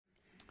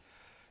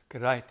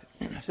Great.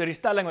 So die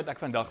stelling wat ek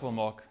vandag wil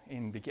maak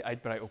en bietjie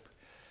uitbrei op,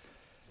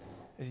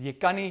 is jy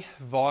kan nie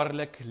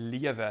waarlik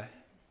lewe,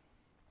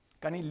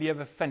 kan nie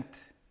lewe vind,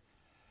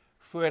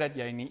 voordat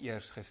jy nie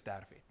eers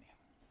gesterf het nie.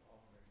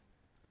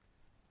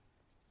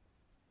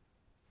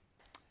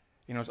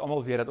 En ons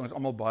almal weet dat ons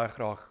almal baie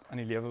graag aan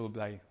die lewe wil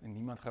bly, en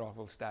niemand graag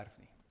wil sterf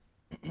nie.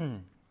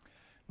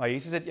 Maar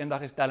Jesus het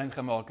eendag 'n stelling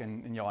gemaak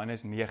in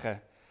Johannes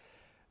 9,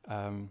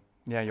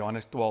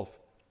 Johannes 12,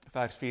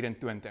 vers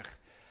 24.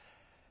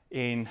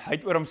 En hy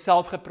het oor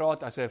homself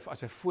gepraat as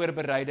 'n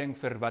voorbereiding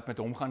vir wat met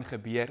hom gaan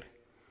gebeur,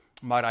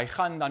 maar hy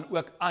gaan dan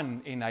ook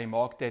aan en hy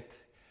maak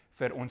dit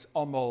vir ons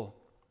almal.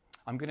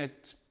 I'm going to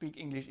speak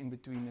English in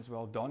between as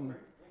well. Don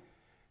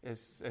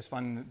is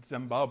van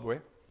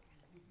Zimbabwe.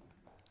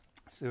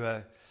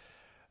 So,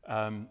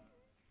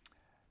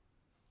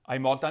 hy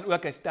maak dan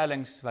ook 'n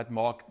stellings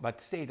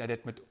wat sê dat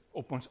dit met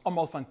op ons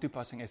almal van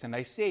toepassing is. En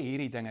hy sê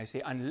hierdie ding, hy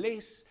sê,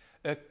 unless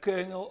a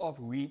kernel of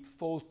wheat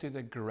falls to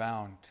the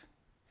ground,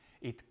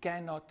 it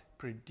cannot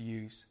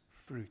produce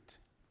fruit.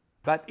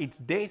 But its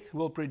death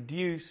will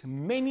produce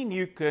many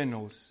new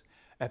kernels,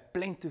 a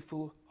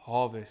plentiful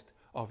harvest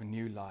of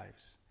new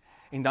lives.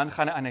 En dan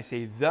gaan hy aan, hy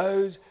sê,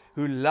 those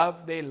who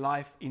love their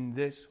life in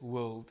this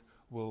world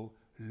will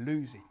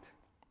lose it.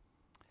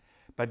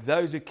 But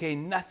those who care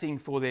nothing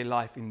for their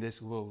life in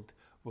this world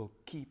will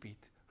keep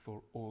it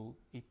for all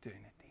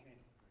eternity.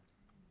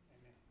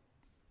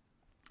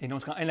 En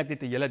ons gaan eintlik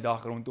net 'n hele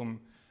dag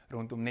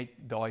rondom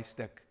net daai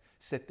stuk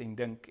sit en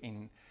dink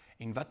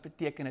en wat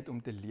beteken dit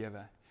om te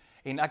lewe?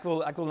 En ek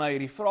wil nou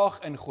hierdie vraag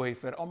ingooi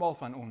vir almal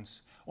van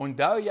ons.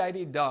 Onthou jy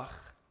die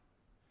dag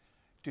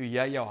toe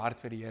jy jou hart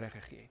vir die Here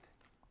gegee het?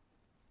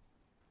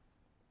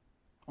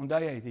 Onthou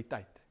jy die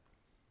tyd?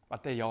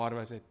 Wat 'n jaar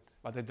was dit?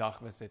 Wat 'n dag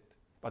was dit?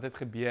 Wat het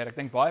gebeur? Ek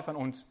dink baie van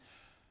ons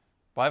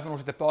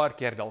het 'n paar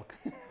keer dalk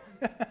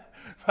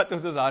wat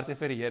ons harte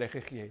vir die Here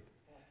gegee het.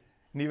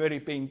 Nuwe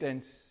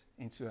repentance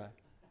en so.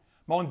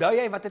 Maar onthou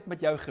jy wat het met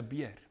jou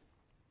gebeur?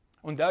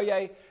 Onthou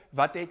jy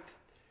wat het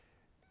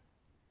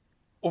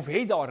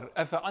daar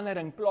 'n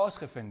verandering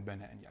plaasgevind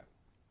binne in jou?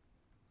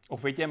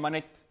 Of het jy maar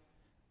net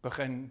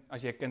begin,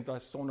 as jy 'n kind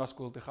was,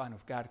 sonnaarskool toe gaan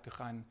of kerk toe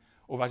gaan,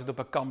 of was dit op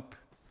 'n kamp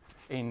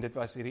en dit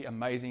was hierdie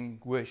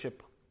amazing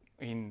worship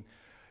en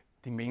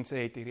die mense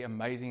het hierdie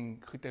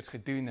amazing goeders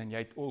gedoen en jy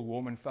het all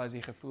warm and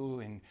fuzzy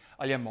gevoel en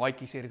al jou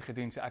maatjies het dit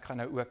gedoen, so ek gaan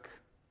nou ook.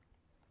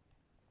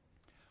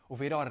 Of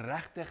het daar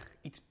regtig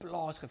iets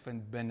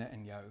plaasgevind binne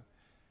in jou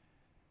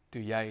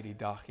toe jy die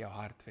dag jou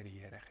hart vir die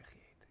Here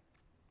gegee het?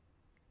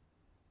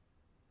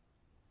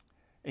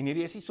 En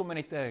hierdie is nie sommer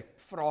net 'n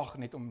vraag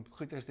net om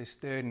goeders te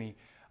stuur nie.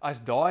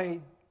 As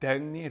daai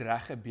ding nie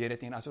reg gebeur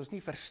het nie, en as ons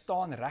nie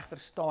reg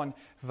verstaan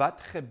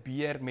wat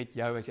gebeur met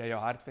jou as jy jou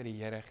hart vir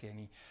die Here gee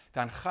nie,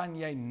 dan gaan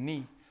jy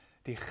nie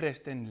die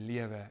Christen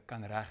lewe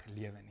kan reg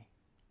lewe nie.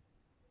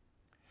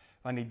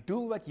 Want die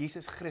doel wat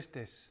Jesus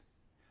Christus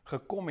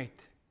gekom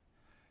het,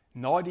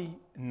 na die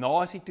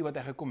nasie toe wat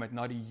hy gekom het,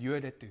 na die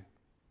Jode toe,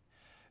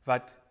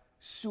 wat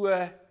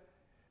so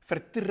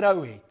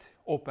vertrou het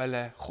op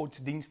hulle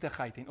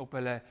godsdienstigheid en op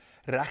hulle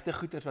regte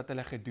goeders wat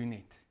hulle gedoen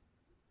het.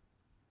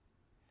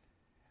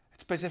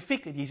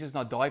 Spesifiek het Jesus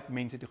na daai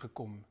mense toe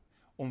gekom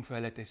om vir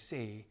hulle te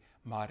sê,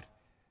 maar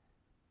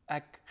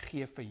ek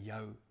gee vir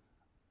jou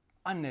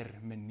ander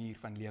manier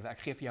van lewe. Ek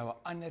gee vir jou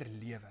 'n ander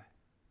lewe.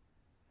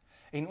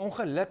 En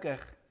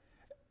ongelukkig,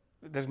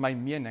 dis my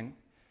mening,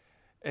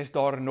 is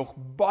daar nog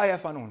baie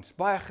van ons,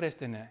 baie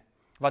Christene,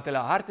 wat hulle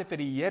harte vir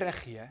die Here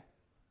gee,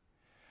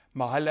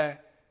 maar hulle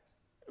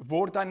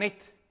word dan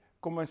net,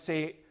 kom ons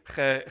sê,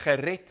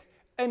 gered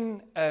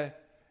in 'n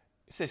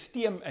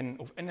systeem in,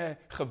 of in 'n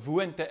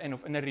gewoonte in,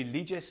 of in 'n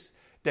religious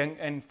ding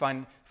in,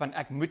 van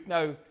ek moet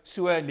nou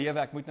so lewe,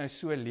 ek moet nou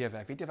so lewe.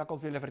 Ek weet nie of ek al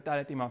vir julle vertel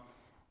het nie, maar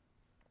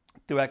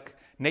toe ek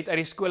net uit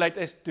die skool uit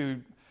is,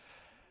 toe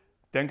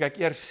dink ek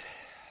eers,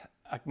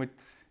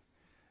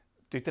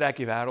 toe trek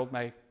die wêreld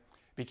my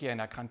bietjie en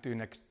ek gaan toe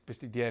en ek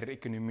bestudeer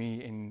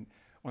ekonomie en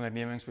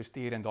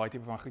ondernemingsbestuur en daai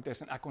tipe van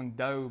goeders, en ek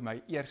onthou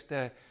my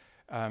eerste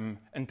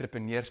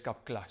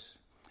entrepreneurskap klas.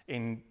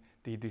 En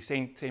die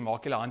dosent sê,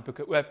 maak julle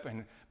handboeke oop,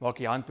 en maak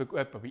die handboek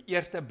oop. Op die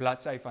eerste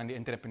bladsy van die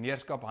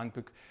entrepreneurskap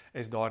handboek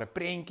is daar 'n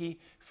prentjie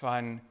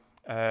van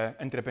 'n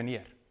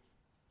entrepreneur.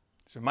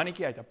 So 'n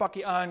mannetjie het 'n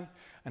pakkie aan,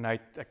 en hy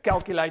het 'n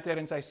calculator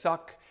in sy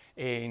sak,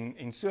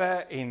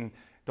 en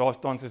daar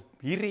staan soos,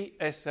 hierdie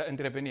is 'n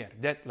entrepreneur,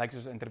 dit lyk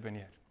soos 'n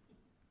entrepreneur.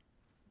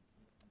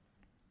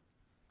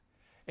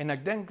 En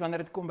ek dink, wanneer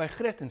dit kom by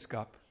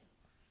Christendom,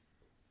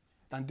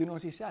 dan doen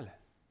ons dieselfde.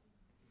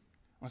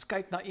 Ons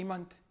kyk na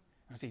iemand,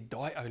 en ons sê,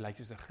 daai ou lyk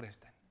soos 'n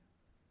Christen.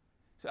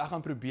 So ek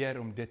gaan probeer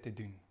om dit te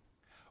doen.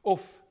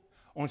 Of,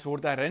 ons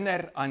word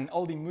herinner aan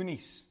al die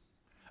moenies.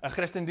 'n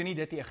Christen doen nie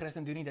dit nie, 'n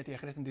Christen doen nie dit nie, 'n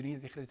Christen doen nie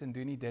dit nie, 'n Christen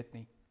doen nie dit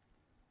nie.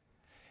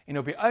 En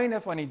op die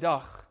einde van die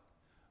dag,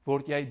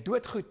 word jy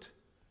doodgoed.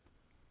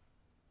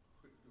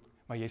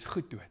 Maar jy's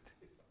goed dood.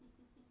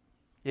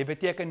 Jy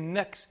beteken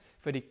niks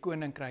vir die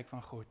koninkryk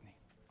van God nie.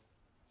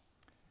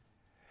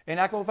 En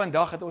ek wil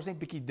vandag dat ons net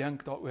bietjie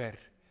dink daaroor,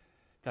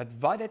 dat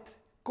wat dit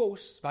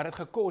kos, wat dit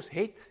gekos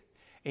het,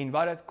 en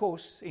wat dit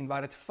kos, en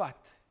wat dit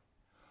vat,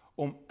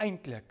 om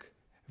eintlik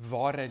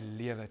ware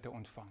lewe te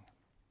ontvang.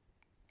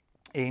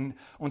 En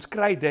ons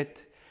kry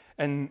dit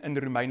in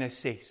Romeine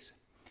 6.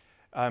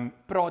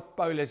 Praat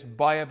Paulus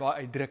baie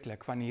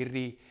uitdruklik van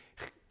hierdie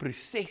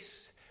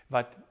proses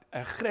wat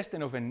 'n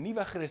Christen of 'n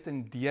nuwe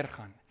Christen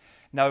deurgaan.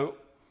 Nou,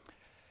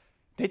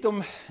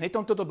 net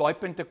om tot op daai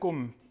punt te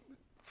kom,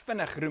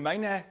 vinnig,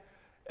 Romeine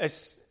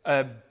is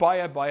 'n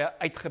baie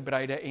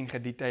uitgebreide en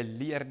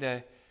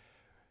gedetailleerde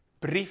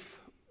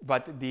brief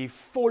wat die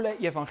volle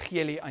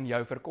evangelie aan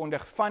jou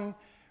verkondig van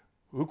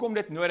hoekom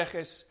dit nodig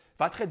is,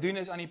 wat gedoen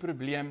is aan die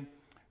probleem,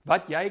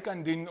 wat jy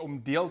kan doen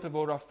om deel te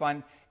word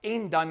daarvan,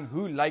 en dan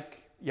hoe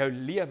lyk jou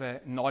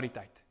lewe na die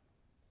tyd.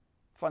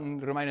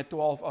 Van Romeine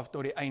 12 af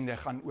tot die einde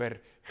gaan oor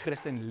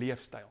Christen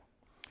leefstyl.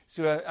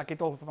 So ek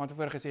het al van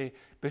tevore gesê,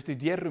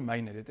 bestudeer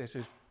Romeine, dit is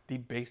soos die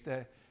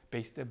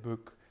beste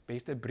boek,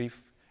 beste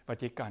brief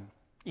wat jy kan.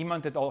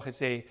 Iemand het al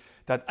gesê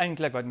dat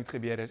eintlik wat moet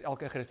gebeur is,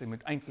 elke Christen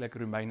moet eintlik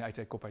Romeine uit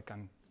sy kop uit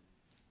kan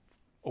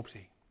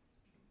opsê.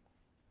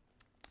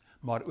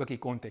 Maar ook die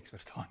konteks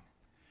verstaan.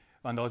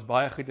 Want daar is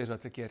baie goedes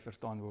wat verkeerd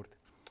verstaan word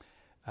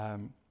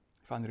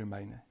van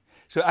Romeine.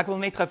 So ek wil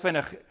net gou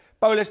vinnig,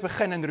 Paulus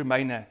begin in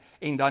Romeine,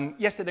 en dan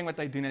eerste ding wat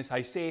hy doen is,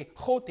 hy sê,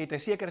 God het 'n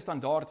sekere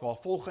standaard waar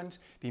volgens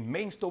die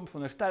mensdom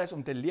veronderstel is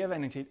om te lewe,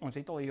 en ons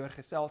het al hieroor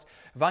gesels,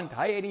 want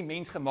hy het die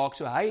mens gemaak,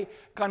 so hy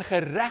kan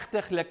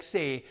geregtiglik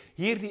sê,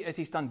 hierdie is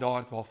die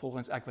standaard waar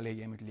volgens ek wil hê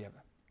jy moet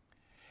lewe.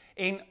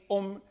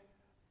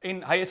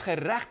 En hy is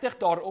geregtig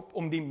daarop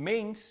om die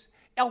mens,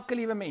 elke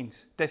liewe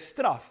mens, te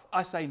straf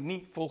as hy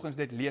nie volgens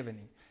dit lewe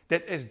nie.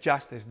 Dit is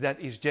justice, that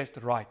is just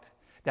right.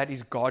 That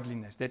is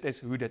godliness, dit is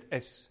hoe dit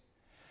is.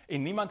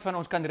 En niemand van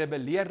ons kan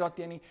rebelleer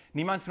daarteen nie,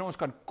 niemand van ons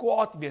kan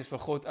kwaad wees vir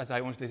God as hy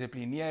ons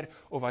dissiplineer,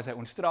 of as hy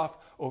ons straf,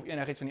 of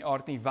enigiets van die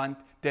aard nie, want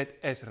dit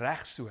is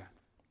reg so.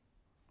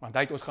 Want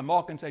hy het ons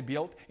gemaak in sy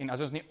beeld, en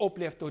as ons nie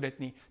opleef tot dit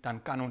nie,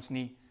 dan kan ons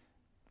nie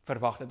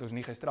verwag dat ons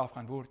nie gestraf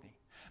gaan word nie.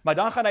 Maar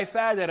dan gaan hy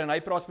verder, en hy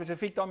praat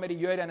spesifiek dan met die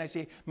Jode, en hy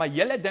sê, maar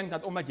julle dink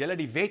dat omdat julle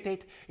die wet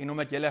het, en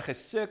omdat julle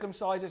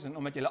gecircumcised is, en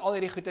omdat julle al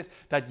hierdie goed is,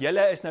 dat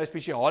julle is nou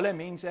spesiale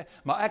mense,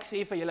 maar ek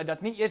sê vir julle,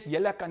 dat nie eers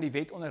julle kan die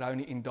wet onderhou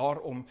nie, en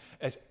daarom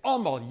is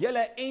almal,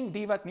 julle en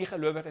die wat nie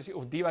gelowig is,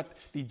 of die wat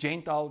die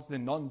Gentiles, the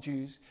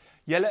non-Jews,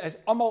 julle is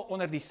almal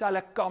onder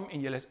dieselfde kam,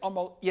 en julle is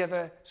almal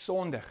ewe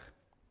sondig.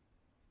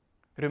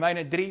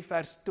 Romeine 3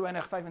 vers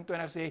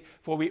 20-25 sê,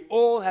 for we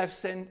all have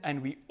sinned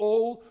and we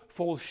all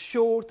fall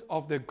short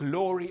of the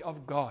glory of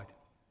God.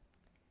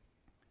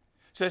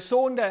 So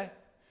sonde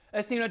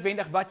is nie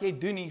noodwendig wat jy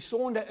doen nie,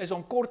 sonde is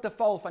om kort te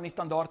val van die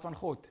standaard van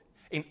God.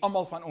 En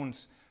almal van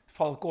ons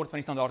val kort van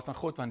die standaard van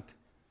God, want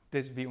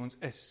dis wie ons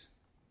is.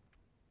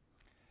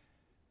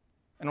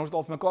 En ons het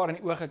al vir mekaar in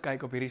die oë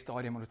gekyk op hierdie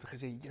stadium, en ons het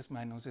gesê, yes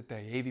man, ons het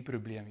 'n heavy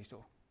probleem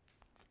hierso.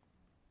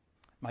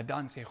 Maar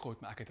dan sê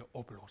God, maar ek het 'n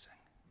oplossing.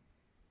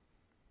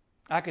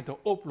 Ek het 'n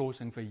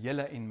oplossing vir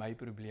julle en my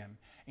probleem,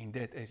 en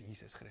dit is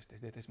Jesus Christus,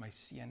 dit is my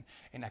seun,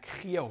 en ek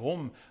gee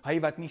hom, hy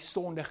wat nie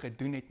sonde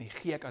gedoen het nie,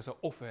 gee ek as 'n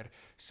offer,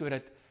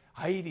 sodat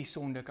hy die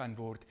sonde kan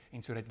word,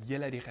 en sodat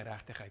julle die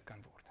geregtigheid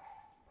kan word.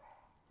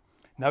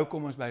 Nou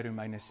kom ons by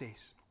Romeine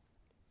 6.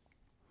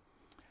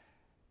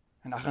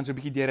 En ek gaan so 'n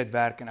bietjie deur dit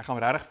werk, en ek gaan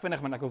regtig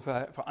vinnig, want ek wil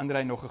vir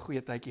Andrei nog 'n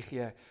goeie tydjie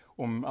gee,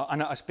 om 'n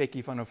ander aspek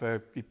hiervan, of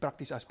 'n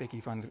praktiese aspek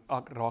hiervan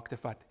raak te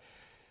vat.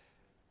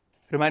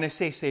 Romeine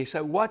 6 sê,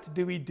 so what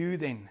do we do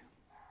then?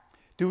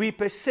 Do we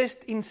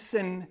persist in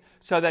sin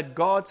so that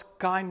God's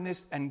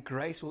kindness and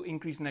grace will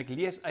increase? En ek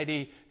lees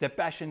uit the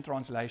Passion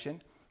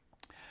Translation.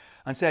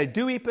 En sê,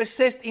 do we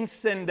persist in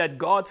sin that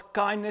God's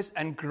kindness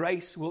and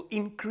grace will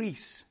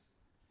increase?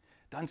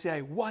 Dan sê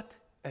hy, what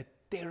a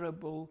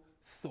terrible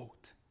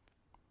thought.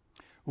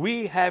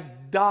 We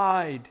have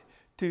died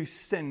to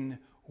sin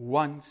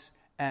once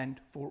and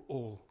for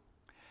all,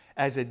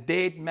 as a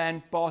dead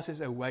man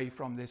passes away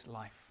from this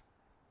life.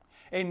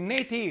 En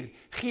net hier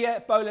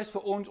gee Paulus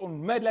vir ons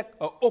onmiddellik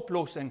 'n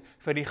oplossing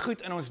vir die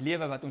goed in ons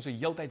lewe wat ons so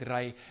heeltyd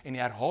ry, en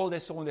die herhaalde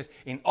sondes,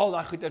 en al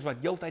daai goeders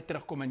wat heeltyd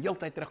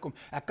terugkom.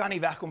 Ek kan nie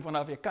wegkom van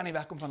daar af, ek kan nie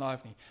wegkom van daar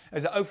af nie.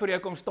 As 'n ou vir jou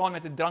kom staan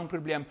met 'n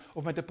drankprobleem,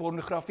 of met 'n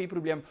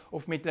pornografieprobleem,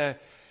 of met 'n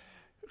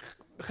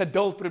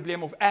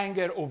geduldprobleem, of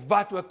anger, of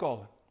wat ook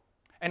al.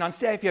 En dan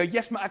sê hy vir jou,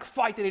 yes, maar ek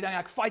fight hierdie ding,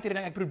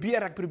 ek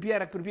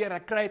probeer,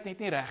 ek kry dit net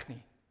nie reg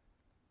nie.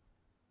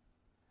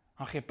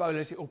 Dan gee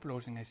Paulus die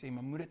oplossing, hy sê,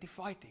 maar moet dit nie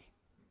fight nie.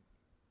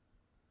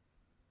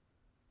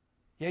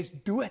 Jy is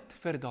dood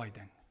vir daai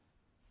ding.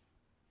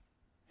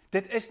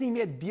 Dit is nie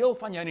meer deel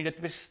van jou nie,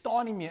 dit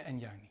bestaan nie meer in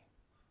jou nie.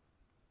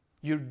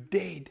 You're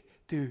dead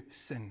to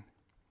sin.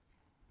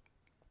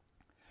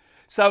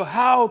 So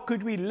how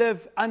could we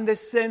live under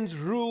sin's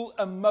rule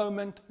a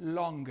moment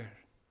longer?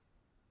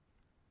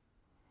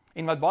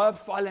 En wat baie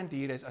opvallend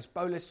hier is, as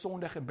Paulus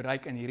sonde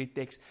gebruik in hierdie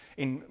teks,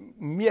 en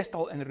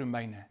meestal in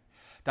Romeine,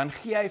 dan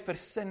gee hy vir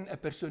sin 'n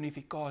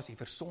personifikasie,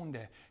 vir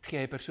sonde gee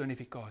hy 'n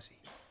personifikasie.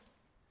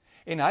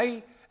 En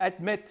hy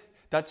admit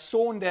dat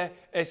sonde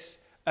is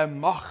 'n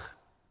mag,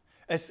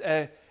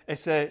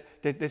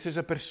 dit is soos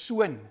 'n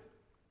persoon.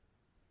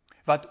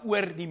 wat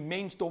oor die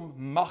mensdom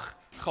mag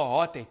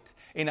gehad het.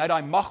 En hy het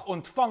daai mag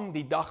ontvang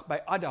die dag by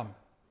Adam.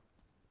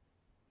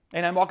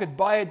 En hy maak dit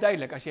baie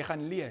duidelik as jy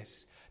gaan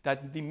lees,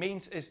 dat die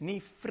mens is nie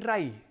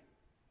vry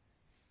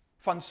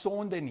van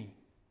sonde nie,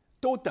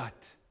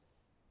 totdat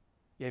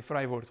jy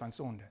vry word van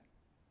sonde,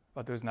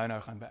 wat ons nou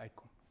gaan by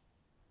uitkom.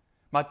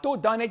 Maar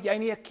tot dan het jy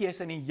nie 'n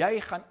keuse nie,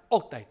 jy gaan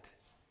altyd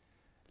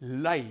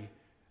lei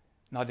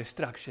na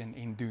destruction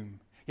en doom.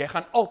 Jy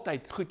gaan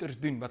altyd goeders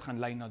doen wat gaan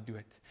lei na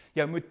dood.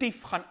 Jou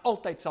motief gaan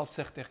altyd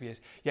selfsugtig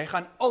wees. Jy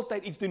gaan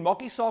altyd iets doen,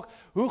 maak nie saak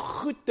hoe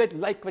goed dit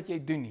lyk wat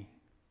jy doen nie.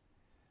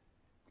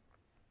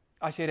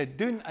 As jy dit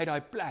doen uit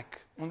daai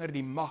plek, onder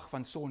die mag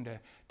van sonde,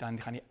 dan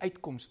gaan die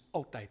uitkoms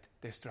altyd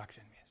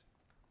destruction wees.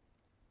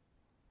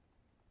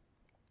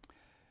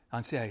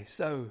 Dan sê hy,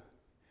 so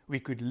we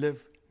could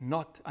live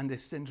not under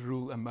sin's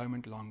rule a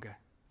moment longer.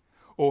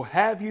 Or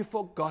have you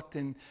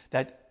forgotten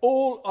that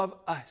all of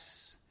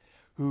us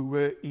who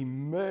were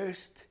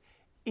immersed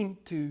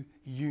into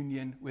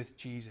union with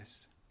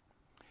Jesus.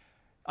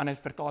 Ander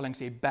vertaling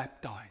sê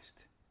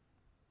baptized.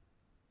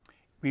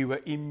 We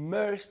were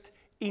immersed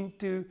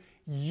into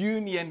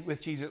union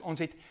with Jesus.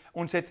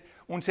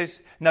 Ons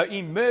is nou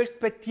immersed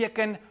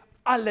beteken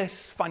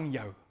alles van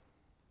jou.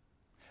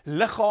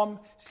 Liggaam,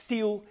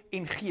 siel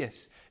en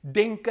gees.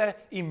 Denke,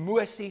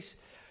 emosies,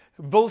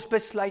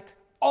 wilsbesluit,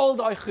 al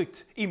daai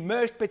goed.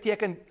 Immersed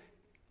beteken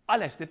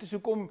alles. Dit is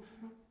hoekom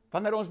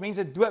wanneer ons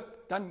mense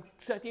doop, dan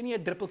sit jy nie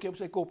 'n druppeltjie op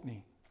sy kop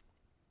nie.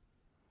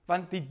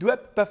 Want die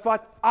doop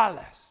bevat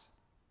alles.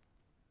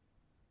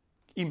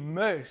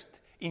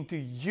 Immersed into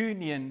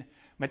union,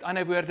 met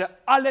ander woorde,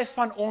 alles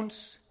van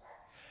ons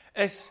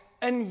is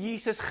in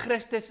Jesus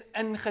Christus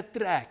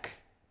ingetrek.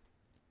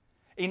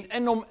 En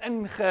in hom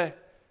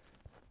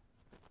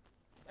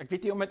ek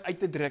weet nie om dit uit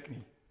te druk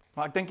nie,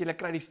 maar ek dink julle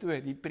kry die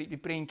storie, die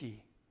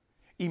prentjie.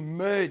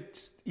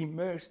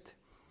 Immersed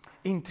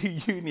into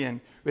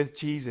union with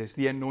Jesus,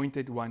 the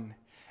anointed one,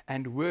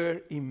 and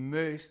were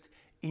immersed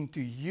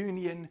into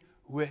union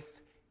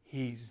with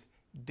his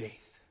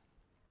death.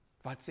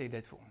 Wat sê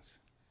dit vir ons?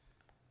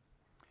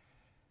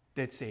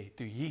 Dit sê,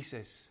 toe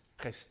Jesus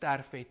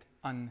gesterf het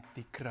aan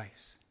die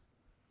kruis,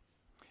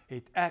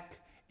 het ek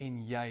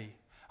en jy,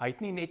 hy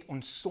het nie net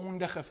ons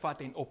sonde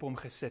gevat en op hom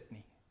gesit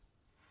nie.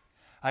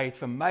 Hy het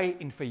vir my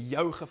en vir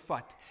jou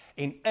gevat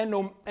en in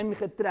hom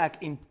ingetrek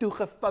en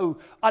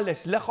toegevou,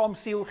 alles, liggaam,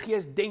 siel,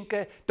 gees,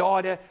 denke,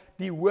 dade,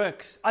 die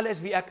works,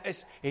 alles wie ek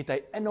is, het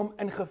hy in hom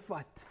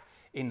ingevat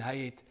en hy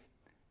het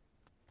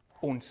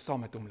ons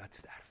saam met hom laat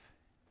sterf.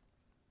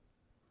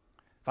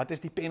 Wat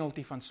is die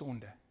penalty van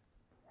sonde?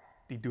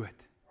 Die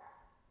dood.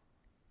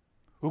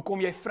 Hoe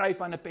kom jy vry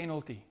van 'n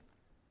penalty?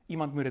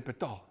 Iemand moet dit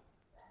betaal.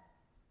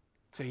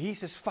 So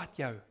Jesus vat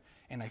jou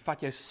en hy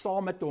vat jou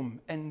saam met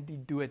hom in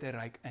die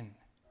doderyk in.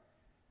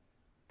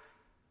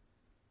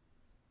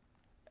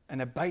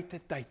 In 'n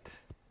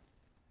buitetyd.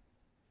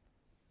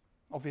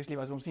 Obviously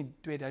was ons nie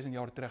 2000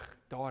 jaar terug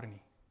daar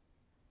nie.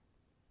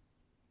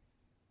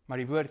 Maar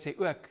die woord sê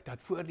ook,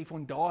 dat voor die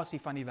fondasie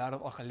van die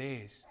wêreld al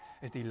gelê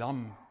is die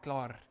lam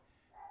klaar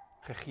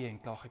gegee en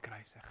klaar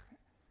gekruisig.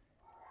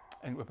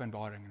 In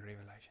Openbaring en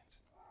Revelations.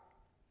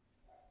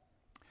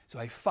 So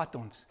hy vat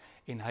ons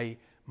en hy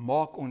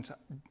maak ons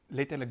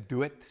letterlik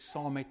dood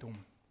saam met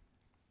hom.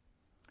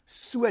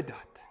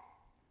 Sodat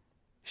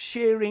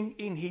sharing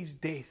in his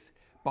death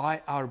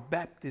by our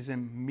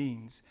baptism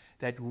means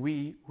that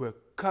we were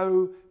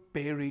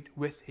co-buried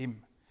with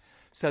him.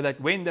 So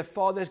that when the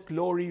Father's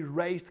glory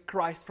raised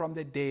Christ from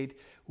the dead,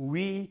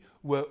 we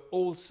were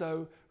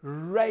also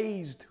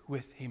raised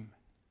with him.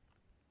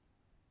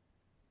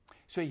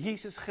 So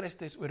Jesus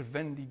Christus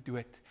oorwin die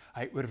dood,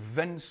 hy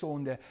oorwin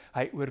sonde,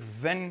 hy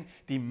oorwin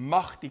die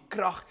mag, die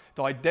krag,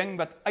 daai ding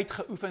wat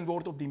uitgeoefen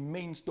word op die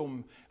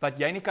mensdom, wat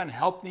jy nie kan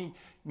help nie,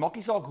 maak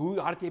nie saak hoe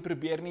hard jy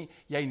probeer nie,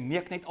 jy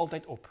neek net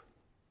altyd op.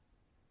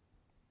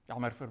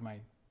 Jammer vir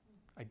my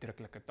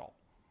uitdruklike taal.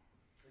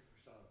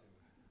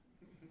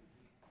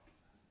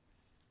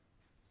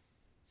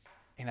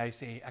 En hy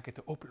sê, ek het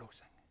 'n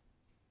oplossing.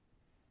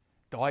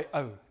 Daai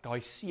ou,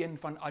 daai seun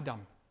van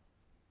Adam,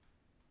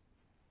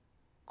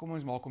 kom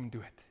ons maak hom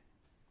dood.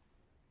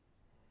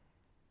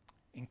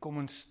 En kom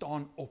ons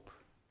staan op,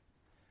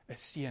 'n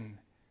seun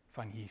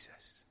van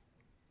Jesus,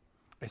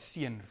 'n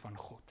seun van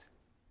God.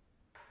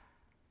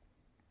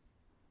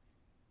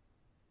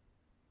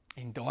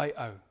 En daai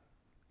ou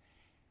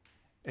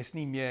is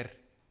nie meer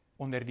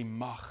onder die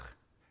mag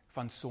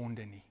van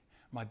sonde nie,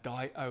 maar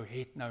daai ou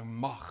het nou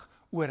mag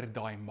oor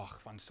daai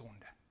mag van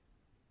sonde.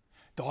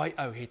 Daai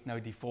ou het nou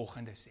die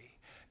volgende sê.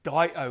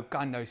 Daai ou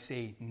kan nou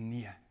sê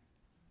nee.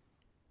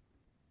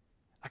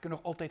 Ek het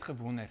nog altyd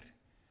gewonder,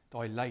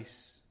 daai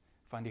lys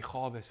van die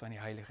gawes van die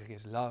Heilige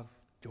Gees, love,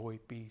 joy,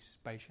 peace,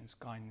 patience,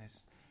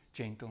 kindness,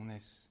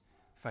 gentleness,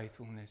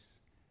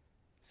 faithfulness,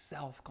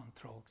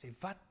 self-control. Ek sê,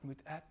 wat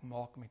moet ek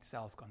maak met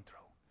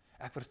self-control?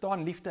 Ek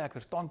verstaan liefde, ek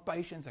verstaan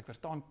patience, ek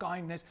verstaan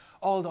kindness,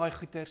 al daai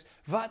goeters.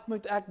 Wat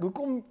moet ek,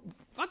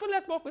 wat wil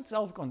ek maak met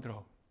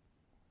self-control?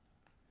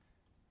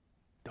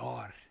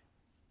 Daar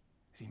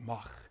is die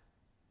mag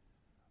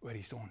oor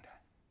die sonde.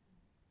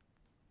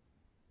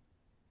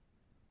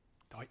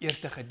 daai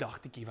eerste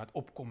gedagtetjie wat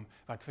opkom,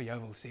 wat vir jou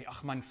wil sê,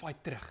 ag man,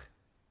 fight terug.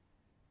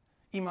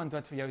 Iemand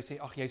wat vir jou sê,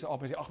 ag jy's 'n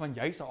aap, en sê, ag man,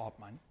 jy's 'n aap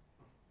man.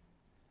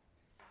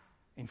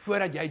 En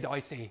voordat jy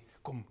daai sê,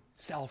 kom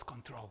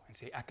self-control en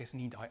sê, ek is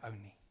nie daai ou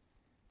nie.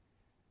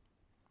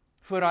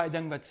 Voor daai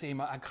ding wat sê,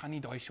 maar ek gaan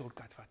nie daai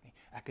shortcut vat nie,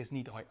 ek is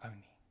nie daai ou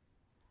nie.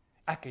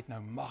 Ek het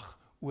nou mag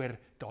oor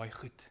daai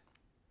goed.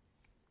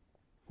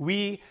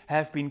 We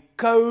have been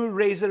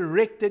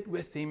co-resurrected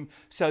with him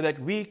so that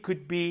we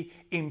could be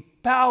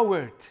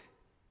empowered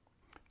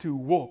to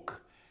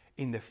walk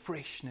in the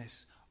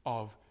freshness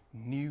of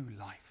new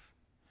life.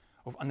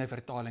 Of ander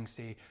vertaling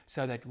sê,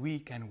 so that we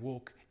can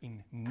walk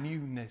in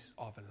newness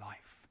of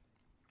life.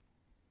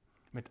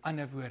 Met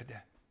ander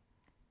woorde,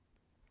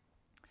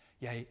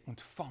 jy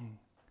ontvang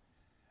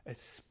 'n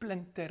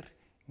splinter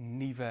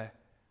nuwe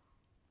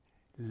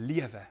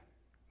lewe,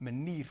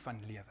 manier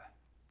van lewe.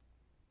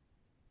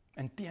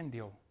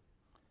 Inteendeel,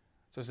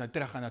 soos nou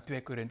terug gaan na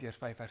 2 Korintiërs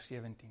 5 vers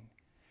 17.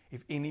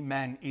 If any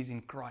man is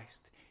in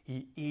Christ,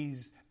 he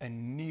is a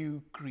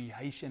new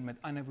creation.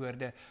 Met ander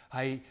woorde,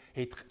 hy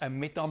het 'n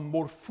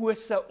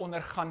metamorfose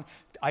ondergaan.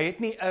 Hy het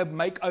nie 'n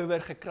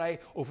makeover gekry,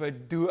 of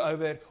 'n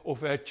do-over,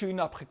 of 'n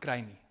tune-up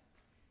gekry nie.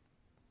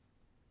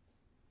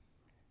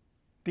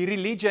 Die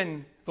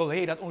religion wil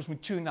hê dat ons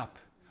moet tune-up.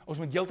 Ons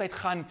moet heeltyd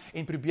gaan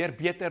en probeer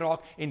beter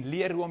raak, en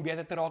leer hoe om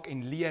beter te raak,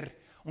 en leer.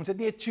 Ons het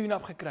nie 'n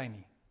tune-up gekry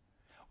nie.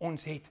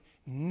 Ons het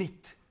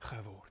nuut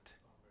geword.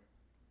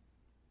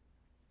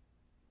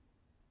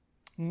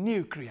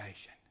 New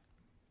creation.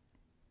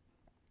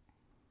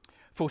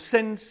 For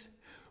since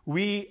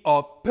we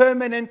are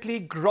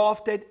permanently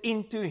grafted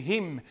into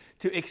him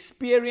to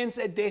experience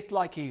a death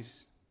like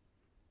his.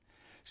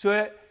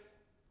 So,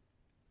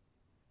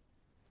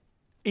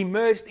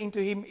 immersed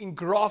into him,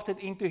 engrafted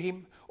into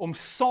him, om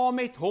saam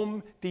met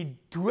hom die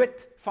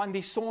dood van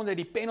die sonde,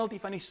 die penalty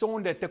van die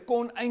sonde, te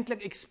kon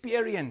eintlik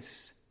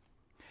experience.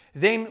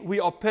 Then we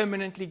are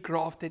permanently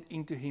grafted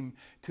into him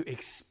to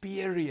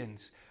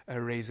experience a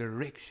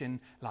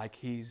resurrection like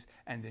his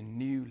and the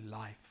new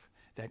life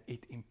that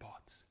it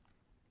imparts.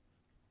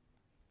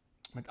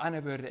 Met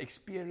ander woorde,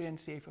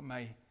 experience sê vir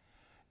my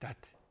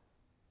dat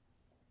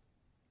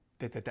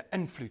dit het 'n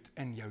invloed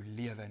in jou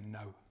lewe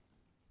nou.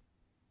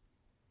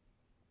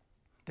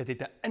 Dit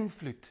het 'n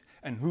invloed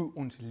in hoe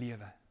ons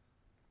lewe.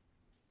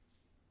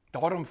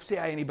 Daarom sê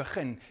hy in die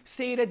begin,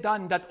 sê dit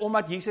dan, dat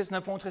omdat Jesus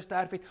nou vir ons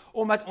gesterf het,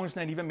 omdat ons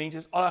nou nuwe mense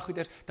is, alle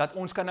goeders, dat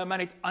ons kan nou maar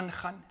net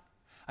aangaan.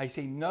 Hy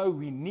sê, no,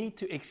 we need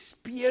to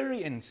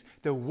experience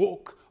the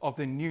walk of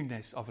the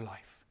newness of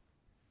life.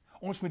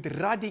 Ons moet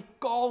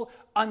radikaal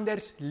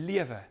anders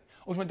lewe.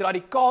 Ons moet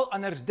radikaal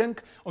anders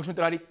dink, ons moet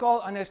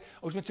radikaal anders,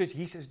 ons moet soos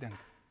Jesus dink.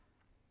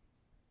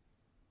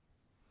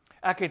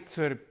 Ek het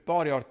so 'n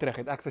paar jaar terug,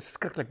 het ek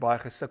verskriklik baie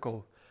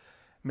gesukkel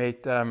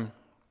met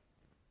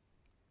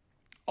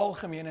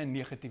algemene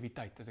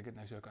negativiteit, as ek dit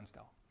nou so kan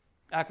stel.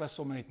 Ek was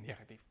sommer net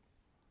negatief.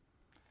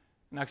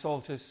 En ek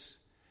sal soos,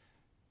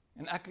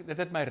 dit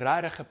het my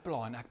regtig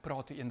gepla, en ek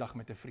praat toe eendag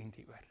met 'n vriend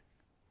hieroor.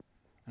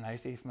 En hy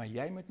sê vir my,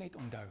 jy moet net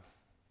onthou,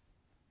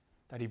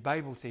 dat die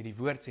Bybel sê, die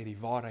woord sê, die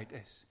waarheid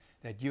is,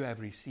 that you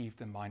have received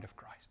the mind of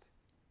Christ.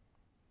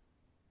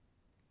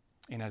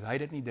 En as hy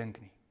dit nie dink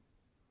nie,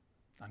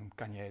 dan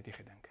kan jy dit nie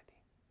gedink het nie.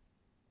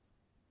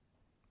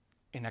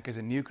 En ek is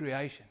 'n new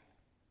creation.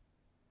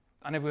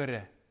 Met ander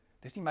woorde,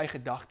 dis nie my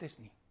gedagtes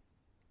nie.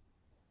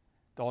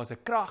 Daar is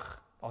 'n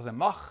krag, daar's 'n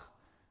mag,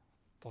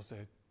 daar's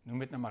 'n, noem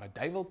dit nou maar 'n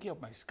duiweltjie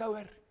op my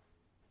skouer,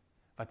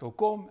 wat wil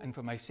kom en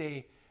vir my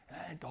sê,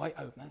 daai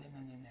ou,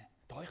 nee,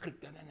 daai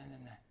groep,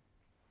 nee.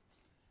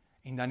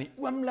 En dan die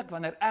oomblik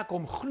wanneer ek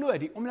hom glo,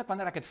 die oomblik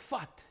wanneer ek dit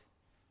vat,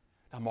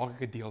 dan maak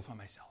ek 'n deel van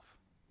myself.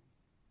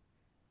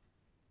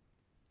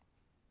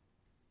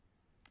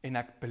 En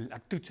ek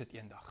toets dit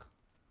eendag.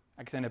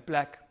 Ek is in 'n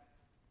plek,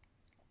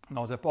 en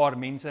daar's 'n paar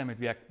mense met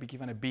wie ek bietjie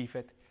van 'n beef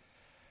het,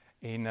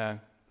 en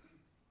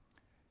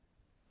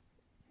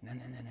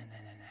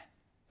nee,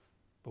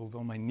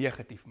 wil my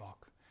negatief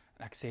maak,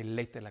 en ek sê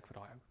letterlik vir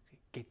daai ou,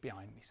 get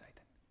behind me,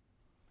 Satan.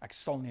 Ek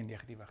sal nie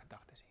negatiewe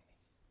gedagtes hê nie.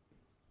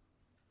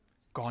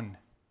 Gone.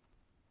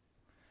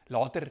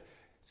 Later,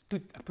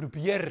 ek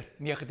probeer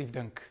negatief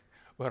dink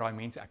oor daai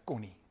mense, ek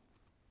kon nie,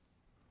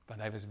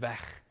 want hy was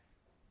weg.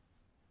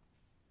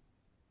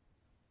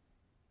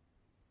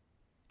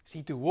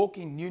 See, to walk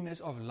in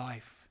newness of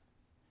life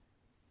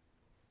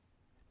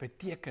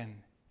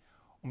beteken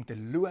om te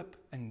loop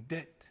in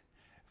dit,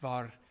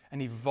 in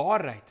die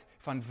waarheid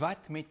van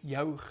wat met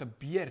jou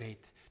gebeur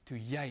het, toe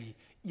jy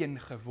een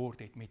geword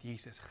het met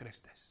Jesus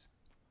Christus.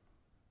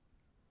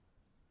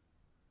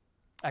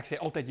 Ek sê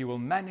altyd, you will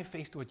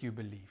manifest what you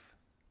believe.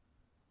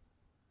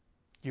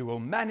 You will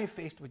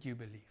manifest what you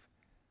believe.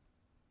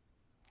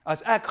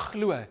 As ek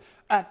glo,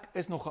 ek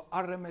is nog 'n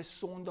arme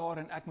sondaar,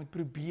 en ek moet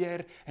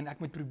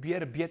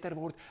probeer beter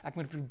word, ek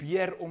moet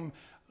probeer om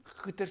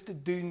goeders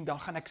te doen, dan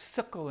gaan ek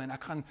sukkel, en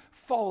ek gaan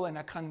val, en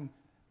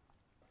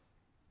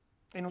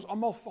ons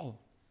almal val.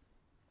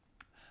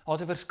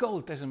 Daar's 'n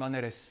verskil tussen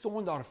wanneer 'n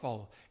sondaar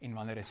val, en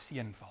wanneer 'n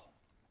seun val.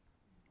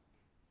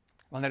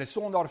 Wanneer 'n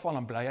sondaar val,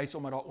 dan bly hy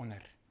sommer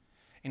daaronder.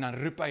 En dan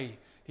roep hy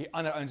die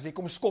ander ouens, sê,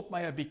 kom skop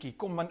my 'n bietjie,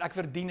 kom man, ek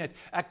verdien dit.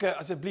 Ek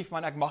asseblief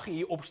man, ek mag nie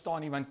hier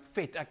opstaan nie, want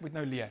vet, ek moet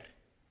nou leer.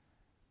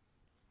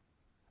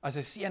 As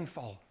 'n seun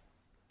val,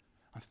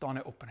 dan staan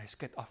hy op en hy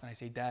skud af en hy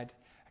sê, Dad,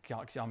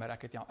 ek jammer,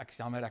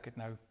 ek het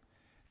nou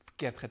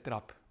verkeerd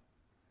getrap.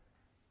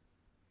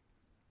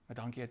 Maar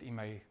dankie dat U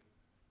my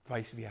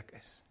wys wie ek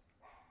is.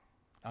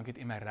 Dankie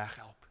dat U my reg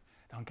help.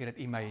 Dankie dat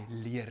U my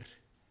leer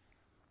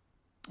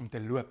om te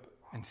loop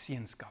in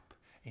seunskap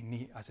en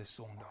nie as 'n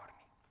sondaar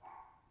nie.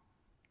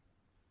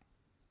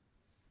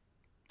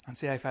 Dan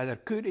sê hy verder,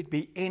 could it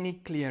be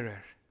any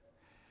clearer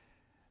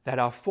that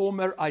our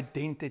former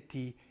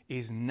identity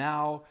is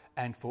now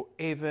and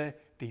forever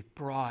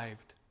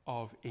deprived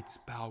of its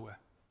power?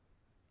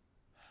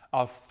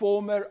 Our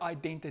former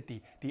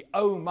identity, die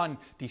ou man,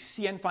 die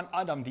seun van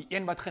Adam, die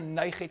een wat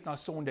geneig het na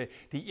sonde,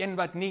 die een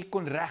wat nie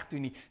kon reg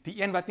doen nie,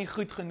 die een wat nie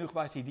goed genoeg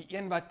was nie, die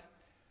een wat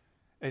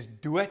is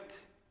dood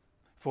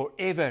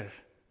forever,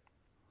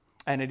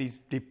 and it is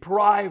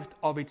deprived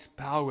of its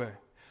power.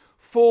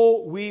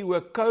 For we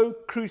were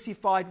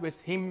co-crucified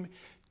with him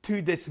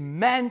to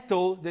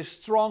dismantle the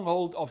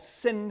stronghold of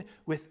sin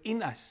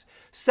within us,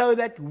 so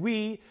that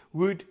we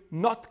would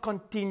not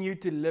continue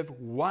to live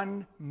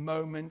one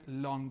moment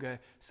longer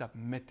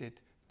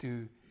submitted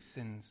to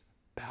sin's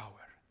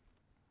power.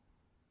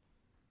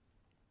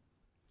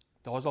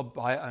 Daar's al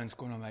baie ouens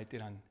kom na my toe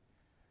dan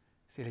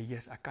sê hulle,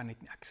 Jesus, ek kan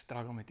net nie, ek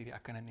struggle met hierdie,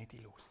 ek kan dit net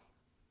nie los nie.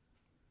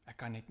 Ek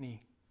kan net nie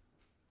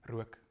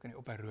rook, kan nie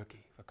ophou rook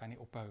nie, ek kan nie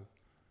ophou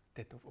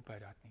dit of ophou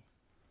dat nie.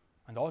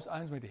 Want daar's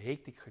ouens met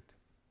hektiek goed.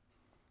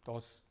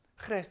 Daar's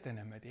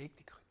Christene met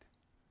hektiek goed.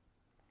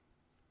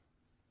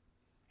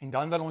 En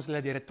dan wil ons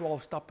hulle deur 'n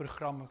 12-stap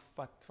program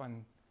vat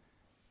van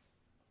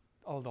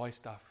al daai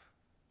staf.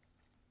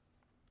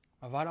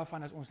 Maar wat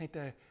daarvan as ons net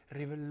 'n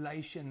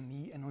revelation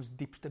hier in ons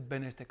diepste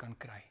binneste kan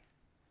kry,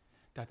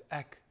 dat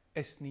ek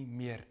is nie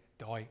meer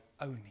daai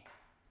ou nie.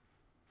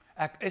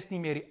 Ek is nie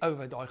meer die ou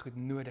wat daai goed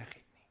nodig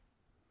het nie.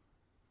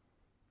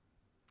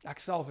 Ek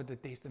self het 'n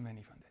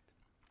testimonie van dit.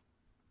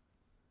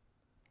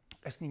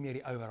 Ek is nie meer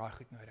die ou wat daai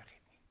goed nodig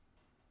het.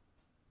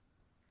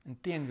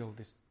 Inteendeel,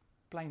 dis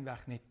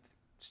plainweg net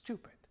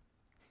stupid.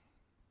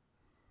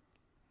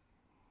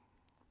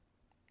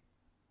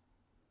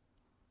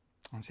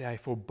 En sê hy,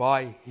 for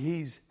by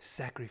his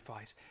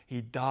sacrifice,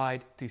 he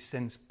died to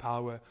sin's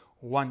power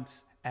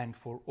once and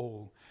for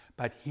all.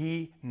 But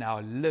he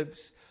now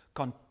lives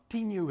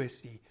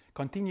continuously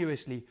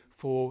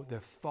for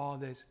the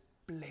Father's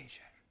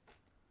pleasure.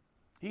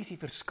 Hier is die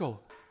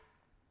verskil.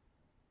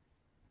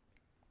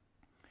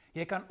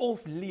 Jy kan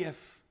of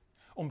leef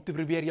om te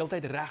probeer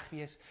heeltyd reg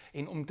wees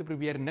en om te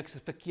probeer niks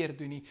verkeerd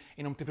doen nie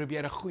en om te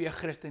probeer 'n goeie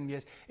Christen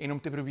wees en om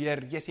te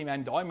probeer, jy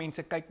man, daai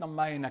mense kyk na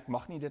my en ek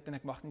mag nie dit en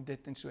ek mag nie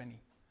dit en so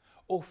nie.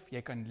 Of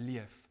jy kan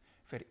leef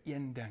vir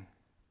een ding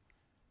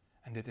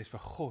en dit is vir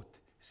God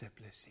se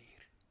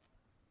plesier.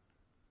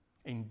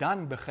 En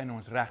dan begin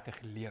ons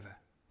regtig lewe.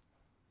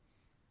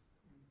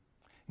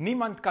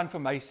 Niemand kan vir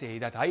my sê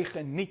dat hy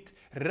geniet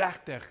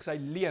regtig sy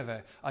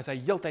lewe as hy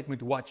heeltyd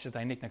moet watch dat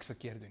hy net niks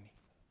verkeerd doen nie.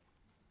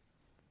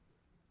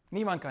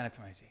 Niemand kan dit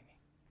vir my sê nie.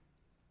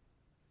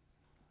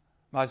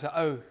 Maar as 'n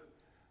ou,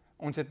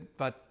 ons het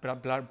wat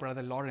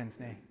Brother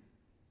Lawrence,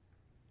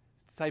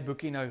 sy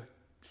boekie nou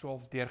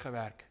 12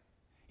 deurgewerk.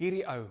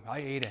 Hierdie ou,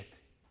 hy het dit.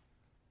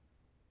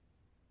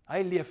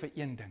 Hy leef vir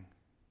een ding.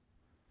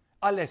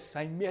 Alles,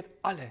 hy meet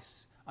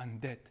alles aan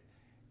dit.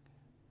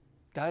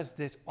 Does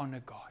this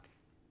honor God?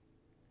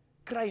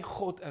 Kry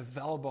God 'n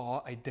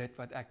welbehae uit dit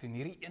wat ek doen?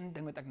 Hierdie een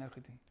ding wat ek nou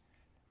gedoen.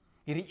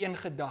 Hierdie een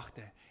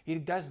gedagte.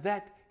 Does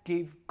that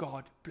give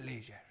God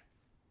pleasure?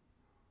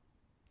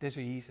 Dis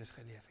hoe Jesus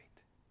geleef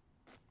het.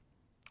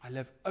 I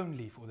live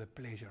only for the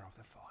pleasure of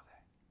the Father.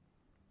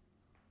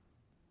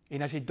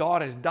 En as jy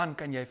daar is, dan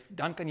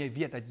kan jy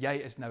weet dat jy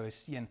is nou 'n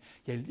seun.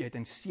 Jy het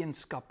in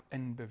seunskap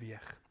in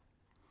beweeg.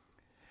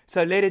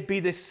 So let it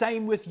be the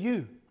same with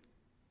you.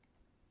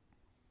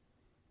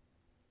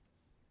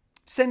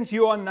 Since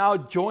you are now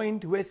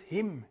joined with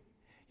him,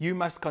 you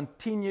must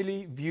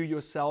continually view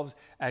yourselves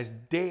as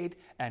dead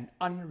and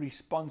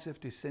unresponsive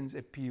to sin's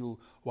appeal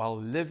while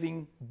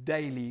living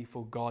daily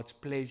for God's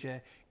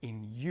pleasure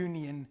in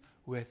union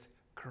with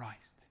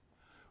Christ.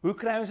 Hoe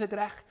kry ons dit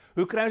reg?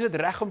 Hoe kry ons dit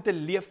reg om te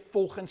leef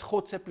volgens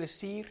God se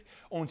plesier?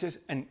 Ons is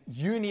in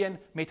union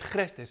met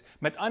Christus.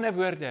 Met ander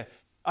woorde,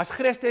 as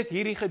Christus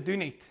hierdie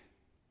gedoen het,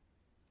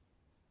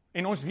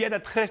 en ons weet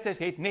dat Christus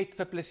het net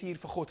vir plesier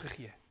vir God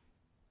gegee.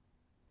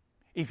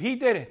 If he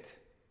did it,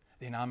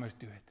 then I must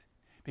do it.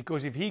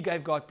 Because if he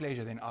gave God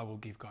pleasure, then I will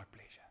give God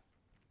pleasure.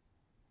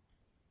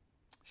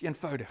 Dis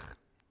eenvoudig.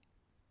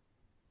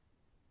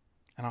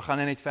 En dan gaan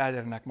hy net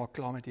verder en ek maak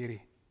klaar met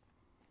hierdie.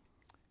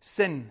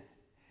 Sin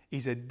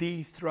is a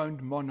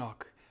dethroned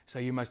monarch, so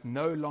you must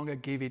no longer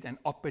give it an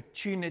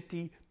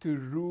opportunity to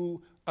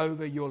rule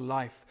over your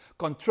life,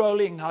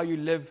 controlling how you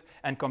live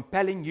and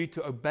compelling you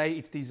to obey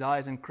its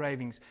desires and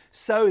cravings.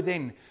 So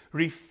then,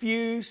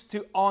 refuse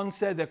to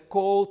answer the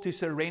call to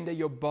surrender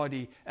your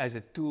body as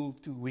a tool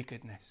to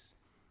wickedness.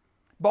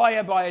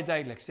 Baie, baie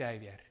duidelik sê hy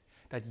weer,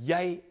 dat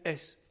jy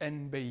is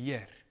in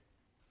beheer.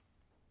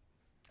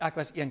 Ek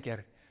was een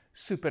keer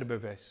super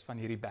bewus van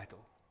hierdie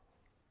battle.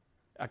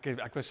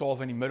 Ek was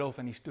half in die middel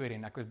van die storie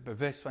en ek was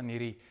bewus van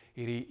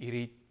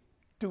hierdie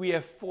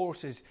twee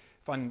forces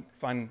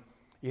van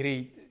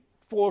hierdie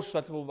force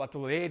wat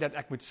wil hê dat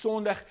ek moet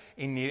sondig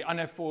en hierdie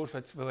ander force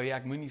wat wil hê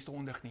ek moet nie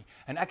sondig nie.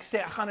 En ek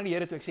gaan na die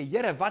Here toe, ek sê,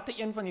 Here, watter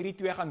een van hierdie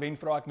twee gaan wen,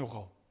 vra ek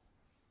nogal.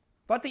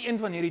 Watter een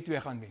van hierdie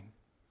twee gaan wen?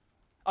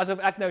 Asof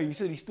ek nou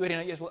hierso die storie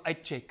nou eers wil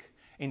uitcheck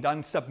en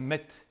dan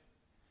submit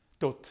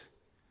tot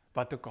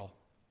wat ook al.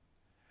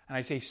 En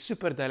hy sê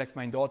super duidelik vir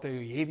my, en daar het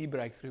 'n heavy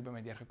breakthrough by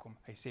my deurgekom.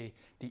 Hy sê,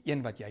 die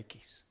een wat jy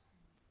kies.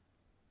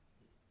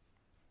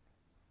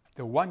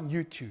 The one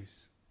you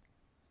choose.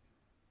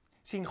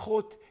 Sien,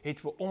 God het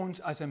vir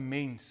ons as 'n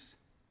mens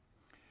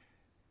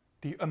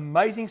die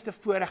amazingste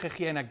voorreg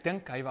gegee, en ek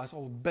dink hy was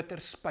al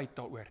bitter spyt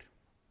daaroor.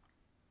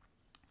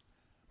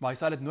 Maar hy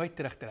sal dit nooit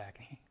terugtrek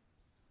nie.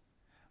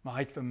 Maar hy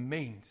het vir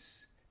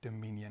mens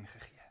dominion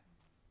gegee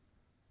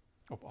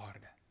op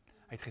aarde.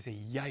 Hy het gesê,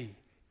 jy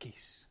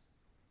kies.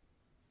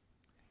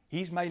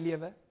 Hier's my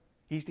lewe,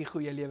 hier's die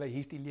goeie lewe,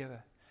 hier's die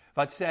lewe.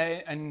 Wat sê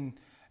hy in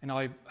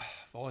hy,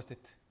 waar is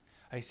dit?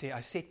 Hy sê,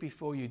 I set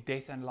before you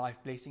death and life,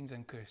 blessings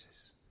and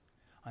curses.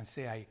 Dan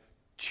sê hy,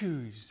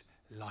 choose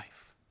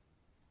life.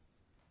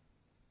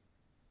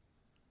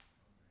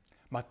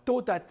 Maar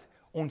totdat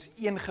ons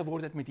een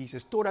geword het met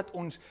Jesus, totdat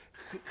ons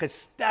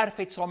gesterf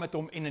het saam met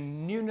hom en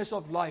in newness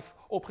of life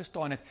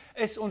opgestaan het,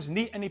 is ons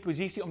nie in die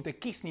posisie om te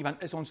kies nie,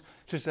 want is ons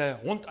soos 'n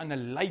hond aan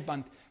 'n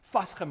leiband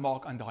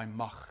vasgemaak aan daai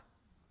mag.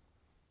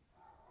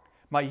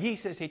 Maar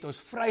Jesus het ons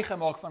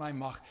vrygemaak van daai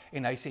mag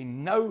en hy sê,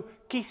 nou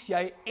kies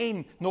jy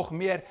en nog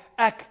meer,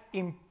 ek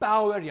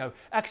empower jou,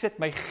 ek sit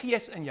my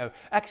gees in jou,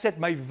 ek sit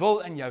my wil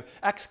in jou,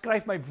 ek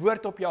skryf my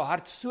woord op jou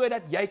hart,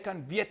 sodat jy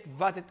kan weet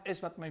wat dit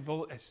is wat my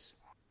wil is.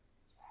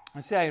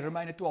 Dan sê hy,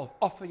 Romeine 12,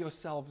 offer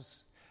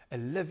yourselves a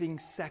living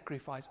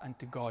sacrifice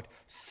unto God,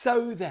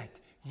 so that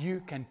you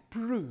can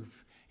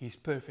prove His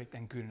perfect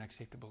and good and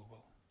acceptable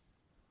will.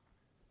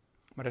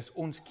 Maar dit is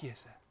ons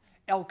keuse,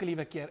 elke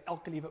liewe keer,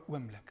 elke liewe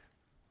oomblik.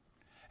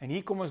 En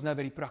hier kom ons nou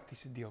by die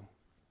praktiese deel.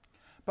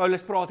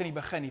 Paulus praat in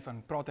die begin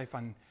hiervan, praat hy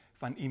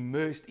van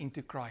immersed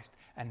into Christ,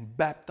 and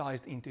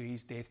baptized into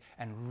His death,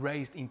 and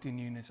raised into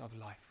newness of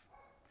life.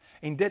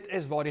 En dit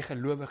is waar die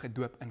gelowige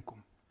doop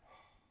inkom.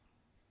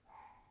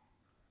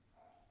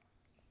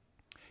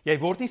 Jy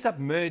word nie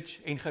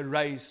submerged en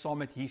geraise saam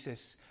met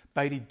Jesus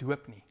by die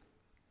doop nie.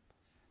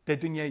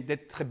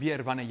 Dit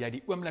gebeur wanneer jy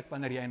die oomblik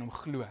wanneer jy in hom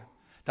glo,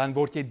 dan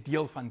word jy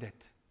deel van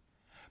dit.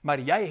 Maar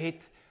jy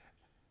het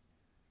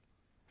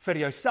vir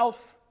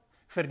jouself,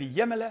 vir die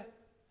hemele,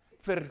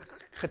 vir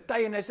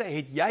getuienisse,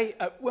 het jy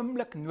 'n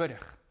oomblik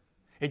nodig.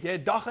 Het jy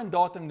 'n dag en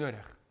datum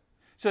nodig.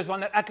 Soos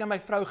wanneer ek en my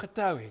vrou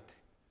getrou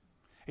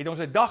het ons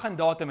 'n dag en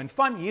datum, en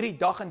van hierdie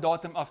dag en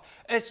datum af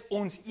is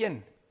ons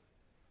een.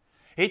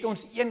 Het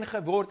ons een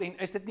geword en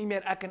is dit nie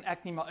meer ek en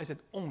ek nie, maar is dit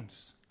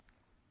ons.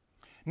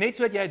 Net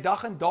so het jy 'n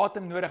dag en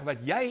datum nodig wat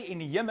jy en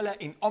die hemele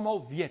en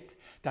almal weet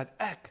dat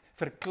ek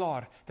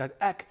verklaar, dat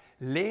ek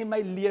lê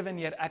my lewe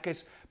neer, ek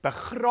is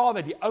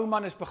begrawe, die ou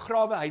man is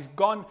begrawe, hy's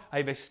gone,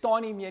 hy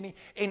bestaan nie meer nie,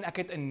 en ek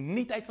het in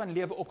nuutheid van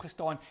lewe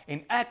opgestaan,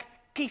 en ek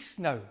kies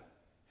nou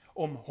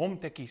om hom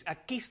te kies,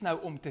 ek kies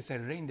nou om te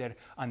surrender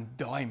aan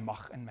daai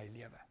mag in my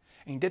lewe.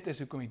 En dit is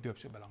hoekom die doop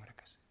so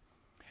belangrik is.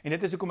 En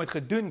dit is hoekom dit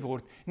gedoen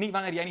word, nie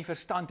wanneer jy nie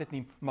verstand het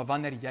nie, maar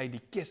wanneer jy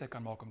die keuse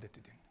kan maak om dit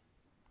te doen.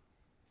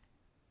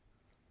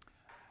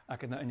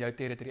 Ek het nou in jou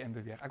territory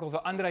inbeweeg. Ek wil vir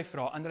Andrei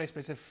vra, Andrei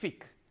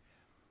spesifiek.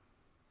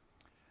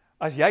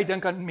 As jy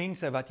dink aan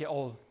mense wat jy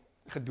al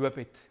gedoop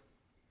het,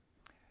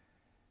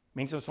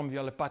 mense wat soms jy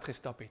al 'n pad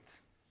gestap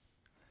het,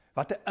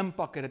 wat 'n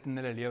impak het dit in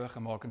hulle lewe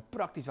gemaak, en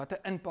prakties, wat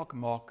 'n impak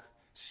maak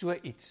so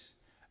iets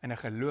in 'n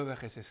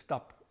gelowige se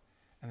stap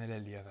in hulle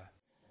lewe?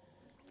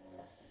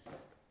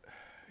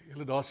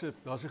 Daar's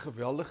 'n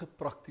geweldige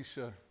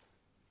praktiese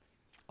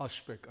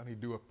aspek aan die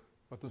doop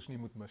wat ons nie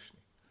moet mis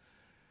nie.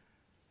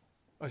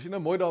 As jy nou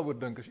mooi daaroor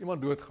dink, as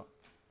iemand doodgaan,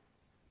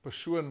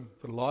 persoon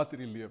verlaat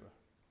hierdie lewe,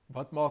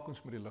 wat maak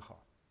ons met die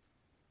liggaam?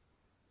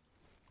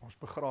 Ons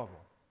begrawe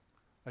hom.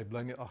 Hy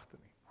bly nie agter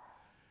nie.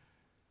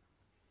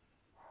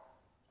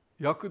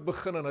 Jakob het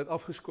begin en hy het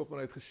afgeskop en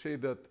hy het gesê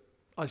dat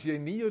as jy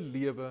nie jou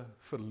lewe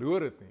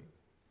verloor het nie,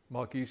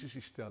 maak Jesus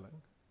die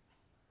stelling,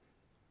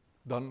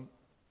 dan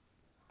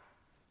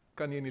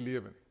kan jy nie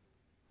lewe nie.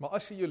 Maar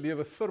as jy jou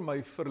lewe vir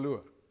my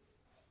verloor,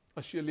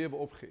 as jy jou lewe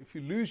opgee, if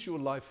you lose your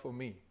life for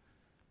me,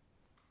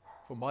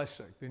 for my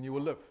sake, then you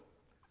will live.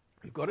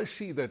 You've got to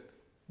see that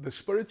the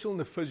spiritual and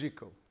the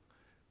physical,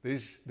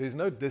 there's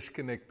no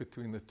disconnect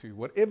between the two.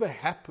 Whatever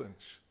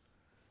happens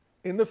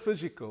in the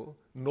physical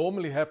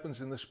normally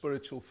happens in the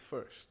spiritual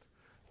first.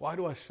 Why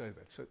do I say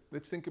that? So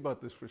let's think about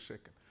this for a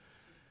second.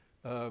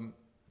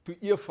 Toe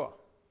Eva,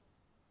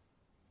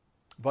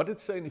 wat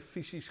het sy in die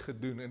fisies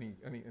gedoen in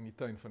die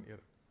tuin van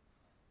Eden?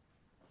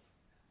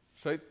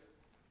 Sy het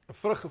 'n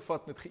vrug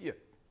gevat en het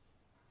geëet.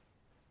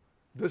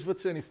 Dis wat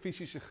sy in die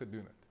fisiese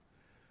gedoen het.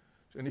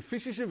 So in die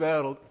fisiese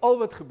wêreld, al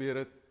wat gebeur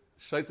het,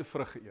 sy het 'n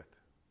vrug geëet.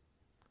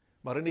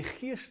 Maar in die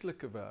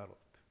geestelike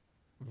wêreld,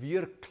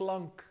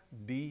 weerklank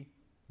die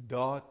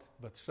daad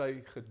wat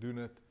sy gedoen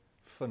het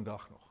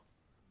vandag nog.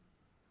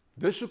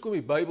 Dis hoekom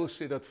die Bybel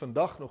sê dat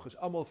vandag nog is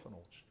almal van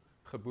ons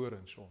gebore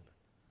in sonde.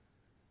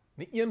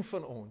 Nie een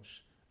van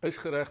ons is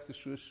geregtig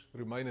soos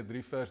Romeine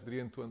 3 vers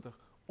 23.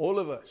 All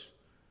of us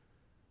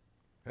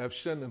have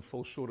sinned and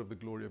fall short of the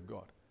glory of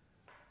God.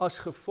 As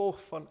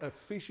gevolg van 'n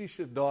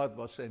fisiese daad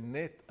was sy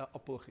net 'n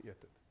appel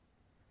geëet het.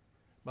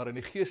 Maar in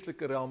die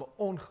geestelike realm 'n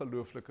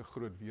ongelooflike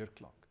groot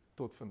weerklank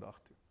tot vandag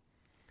toe.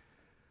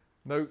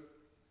 Nou,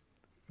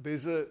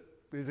 there's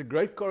a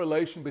great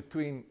correlation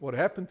between what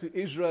happened to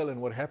Israel and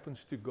what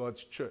happens to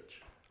God's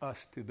church,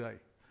 us today.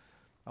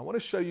 I want to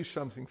show you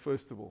something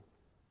first of all.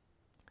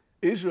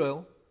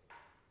 Israel,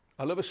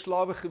 hulle was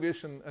slawe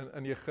gewees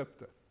in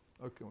Egipte.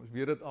 Okay, ons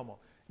weet dit almal.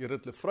 Here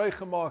het hulle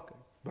vrygemaak,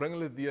 bring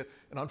hulle deur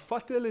en dan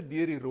vat hulle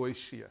deur die Rooi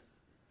See.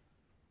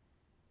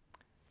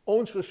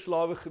 Ons was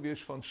slawe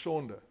gewees van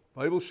sonde.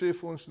 Bybel sê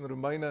vir ons in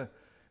Romeine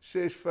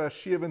 6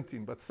 vers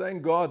 17, but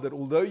thank God that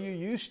although you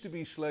used to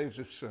be slaves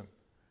of sin,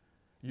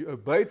 you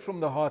obeyed from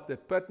the heart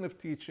that pattern of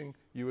teaching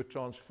you were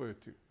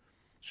transferred to.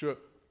 So,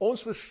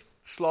 ons was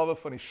slawe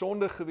van die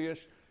sonde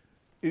gewees,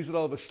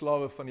 Israel was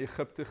slawe van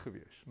Egipte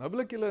gewees. Nou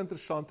wil ek julle 'n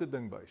interessante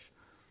ding wys.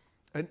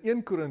 In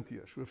 1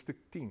 Korintiërs, hoofstuk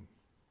 10,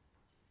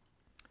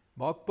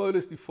 maak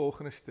Paulus die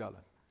volgende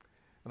stelling.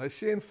 En hy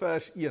sê in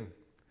vers 1,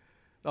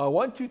 Now I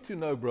want you to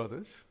know,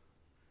 brothers,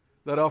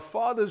 that our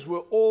fathers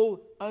were all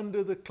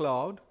under the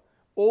cloud,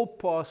 all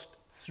passed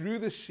through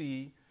the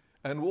sea,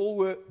 and all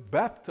were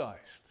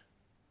baptized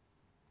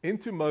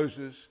into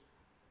Moses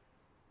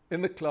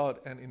in the cloud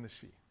and in the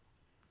sea.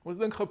 Ons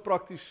dink gou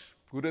prakties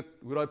hoe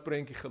daai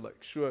prentjie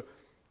gelyk. So,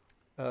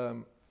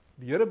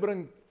 die Here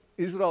bring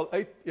Israel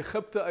uit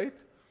Egipte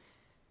uit.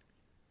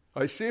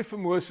 Hy sê vir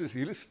Moses,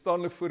 hier staan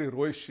hulle voor die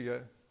Rooi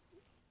See.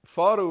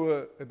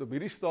 Farao het op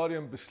hierdie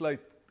stadium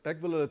besluit, ek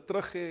wil hulle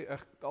terug hê, ek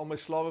het al my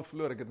slawe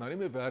verloor, ek het nou nie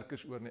meer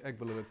werkers oor nie, ek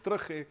wil hulle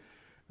terug hê,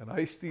 en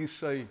hy stuur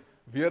sy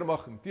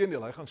weermag,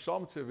 inteendeel, hy gaan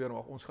saam met sy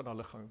weermag, ons gaan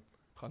hulle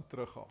gaan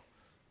terughaal.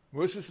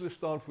 Moses hulle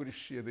staan voor die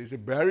see, there's a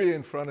barrier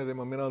in front of them,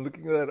 I mean, I'm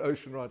looking at that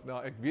ocean right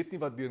now, ek weet nie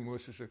wat deur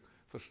Moses se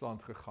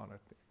verstand gegaan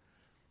het nie.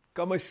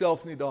 Kan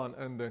myself nie daarin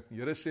indink, die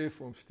Here sê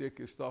vir hom, steek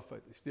jou staf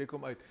uit, hy steek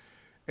hom uit,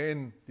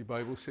 en die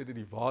Bybel sê dat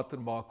die water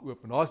maak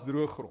oop, en daar's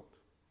droë grond.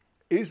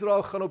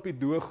 Israel gaan op die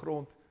droë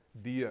grond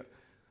deur.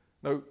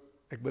 Nou,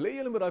 ek wil hê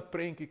julle moet daai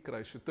prentjie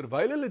kry, so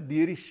terwyl hulle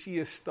deur die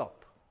see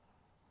stap,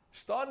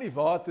 staan die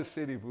water,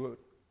 sê die woord,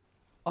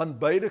 aan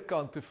beide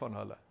kante van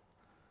hulle.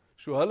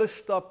 So hulle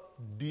stap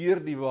deur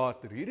die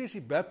water. Hier is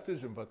die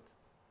baptism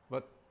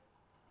wat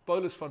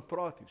Paulus van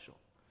praat hierso.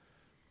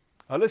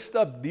 Hulle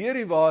stap deur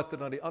die water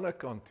na die ander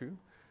kant toe,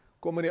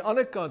 kom aan die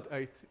ander kant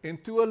uit,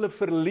 en toe hulle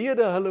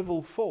verlede hulle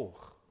wil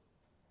volg,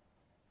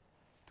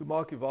 toe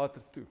maak die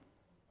water toe.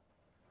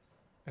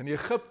 In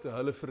Egipte,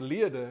 hulle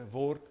verlede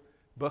word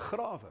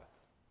begrawe.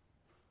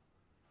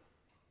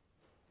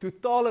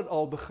 Totaal en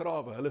al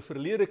begrawe. Hulle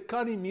verlede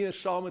kan nie meer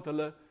saam met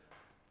hulle,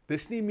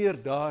 dis nie meer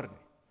daar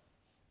nie.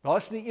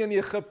 Daar's nie een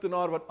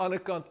Egiptenaar wat aan die ander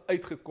kant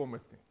uitgekom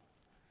het nie.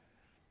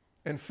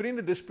 En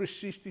vriende, dis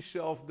presies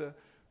dieselfde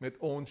met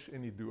ons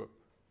en die doop.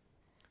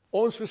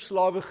 Ons was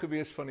slawe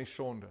gewees van die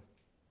sonde.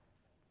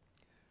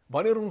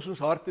 Wanneer ons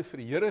harte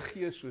vir die Here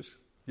gee, soos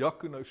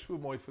Jaco nou so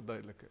mooi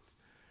verduidelik het,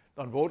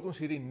 dan word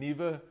ons hierdie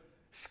nuwe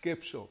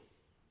skepsel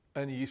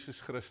in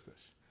Jesus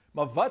Christus.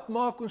 Maar wat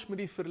maak ons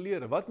met die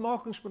verlede? Wat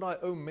maak ons met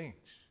daai ou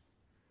mens?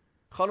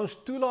 Gaan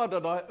ons toelaat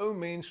dat daai ou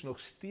mens nog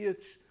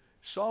steeds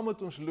saam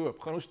met ons loop?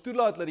 Gaan ons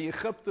toelaat dat die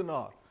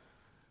Egiptenaar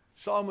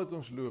saam met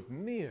ons loop?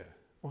 Nee,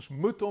 ons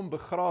moet hom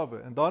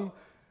begrawe. En dan,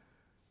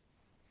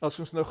 as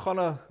ons nou gaan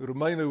na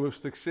Romeine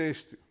hoofstuk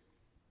 6 toe,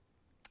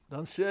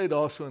 dan sê hy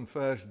daarso in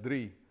vers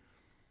 3,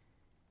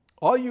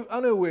 Are you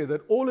unaware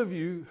that all of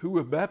you who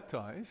were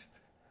baptized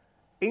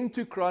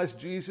into Christ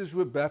Jesus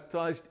were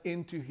baptized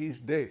into his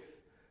death?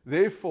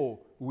 Therefore,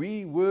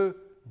 we were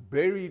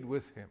buried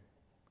with him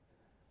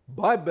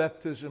by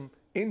baptism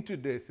into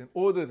death, in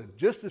order that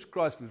just as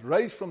Christ was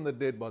raised from the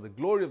dead by the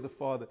glory of the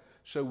Father,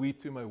 so we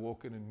too may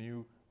walk in a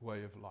new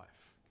way of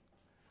life.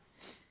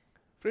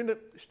 Vriende,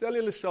 stel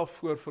julle self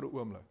voor vir 'n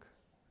oomblik,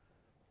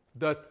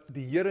 dat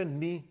die Here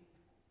nie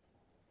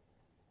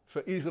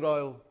vir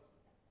Israel,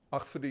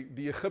 vir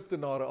die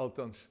Egiptenare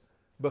althans,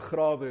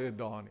 begrawe het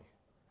daar nie.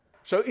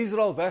 Sou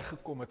Israel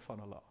weggekom het van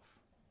hulle af?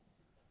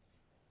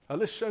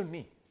 Hulle sou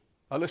nie.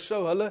 Hulle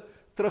sou hulle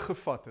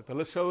teruggevat het.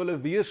 Hulle sou hulle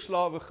weer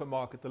slawe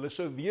gemaak het. Hulle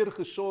sou weer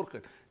gesorg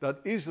het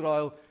dat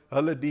Israel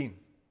hulle dien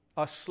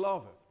as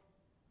slawe.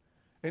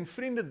 En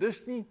vriende,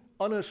 dis nie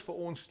anders vir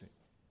ons nie.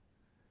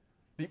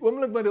 Die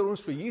oomblik wanneer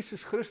ons vir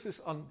Jesus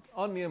Christus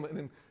aanneem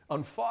en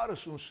aanvaar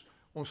as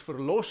ons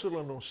verlosser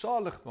en ons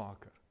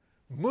saligmaker,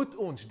 moet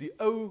ons die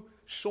ou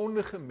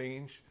sondige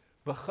mens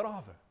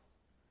begrawe.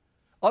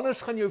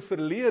 Anders gaan jou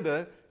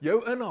verlede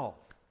jou inhaal.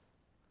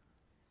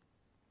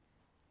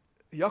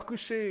 Jaco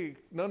sê,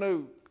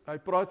 nou, hy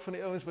praat van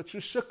die ouens wat so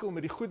sukkel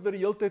met die goed wat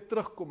die hele tyd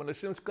terugkom, en hy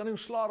sê ons kan nie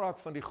ontslae raak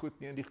van die goed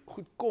nie, en die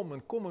goed kom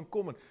en kom en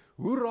kom, en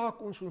hoe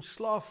raak ons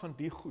ontslae van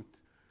die goed?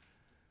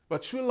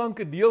 Wat so lank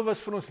 'n deel was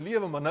van ons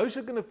lewe, maar nou is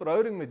ek in 'n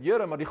verhouding met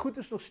Here, maar die goed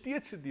is nog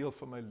steeds 'n deel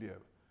van my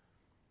lewe.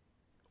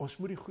 Ons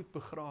moet die goed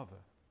begrawe.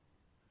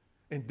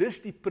 En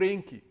dis die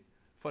prentjie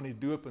van die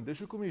doop, en dis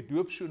hoekom die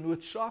doop so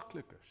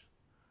noodsaaklik is.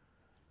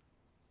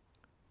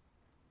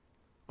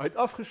 Hy het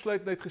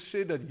afgesluit en hy het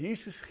gesê dat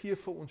Jesus gee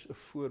vir ons 'n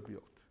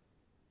voorbeeld.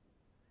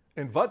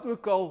 En wat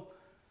ook al,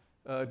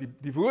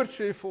 die woord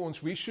sê vir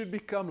ons, we should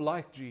become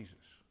like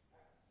Jesus.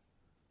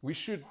 We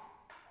should,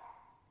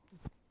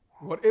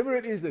 whatever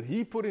it is that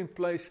he put in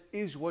place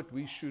is what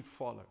we should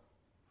follow.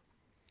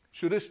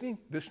 So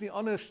dis nie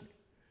anders nie.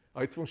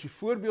 Hy het vir ons die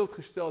voorbeeld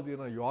gestel deur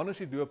na Johannes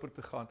die Doper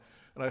te gaan,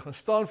 en hy gaan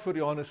staan voor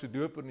Johannes die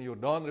Doper in die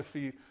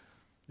Jordaanrivier.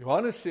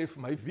 Johannes sê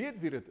vir my, hy weet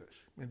wie dit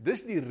is. En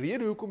dis die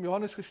rede hoekom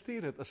Johannes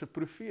gestuur het as 'n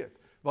profeet,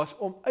 was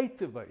om uit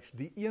te wys,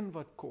 die een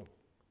wat kom,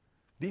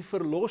 die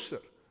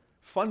verlosser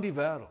van die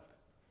wêreld.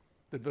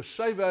 Dit was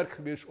sy werk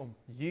gewees om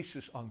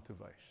Jesus aan te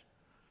wys.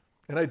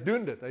 En hy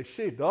doen dit, hy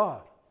sê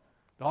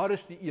daar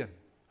is die een,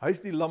 hy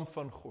is die lam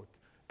van God.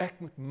 Ek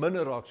moet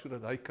minder raak,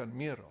 sodat hy kan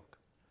meer raak.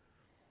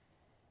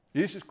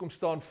 Jesus kom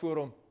staan voor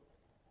hom,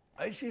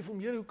 hy sê vir hom,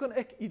 Here, hoe kan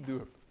ek u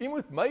doop? U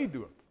moet my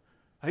doop.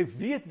 Hy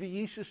weet wie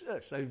Jesus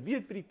is, hy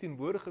weet wie die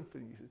teenwoordiging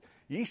van Jesus is.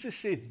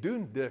 Jesus sê,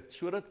 doen dit,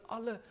 sodat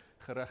alle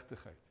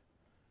geregtigheid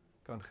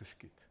kan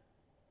geskied.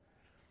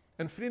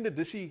 En vriende,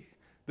 dis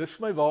vir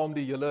my waarom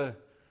die hele,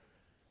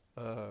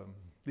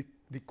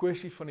 die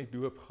kwessie van die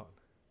doop gaan.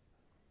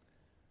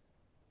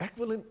 Ek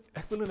wil in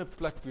 'n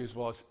plek wees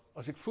waar,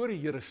 as ek voor die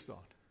Here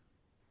staan,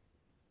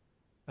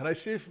 en hy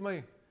sê vir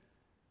my,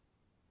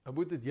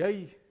 Aboud, het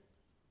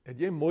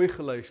jy mooi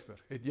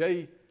geluister? Het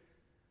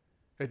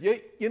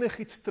jy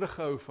enigiets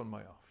teruggehou van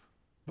my af?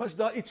 Was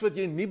daar iets wat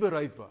jy nie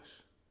bereid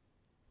was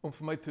om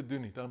vir my te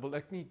doen nie? Dan wil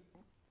ek nie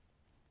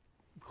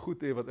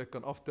goed hê wat ek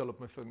kan aftel op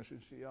my vingers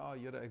en sê, ja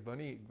Here, ek wou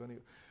nie.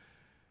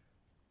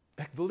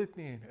 Ek wil dit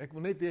nie. Ek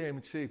wil net hê hy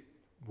moet sê,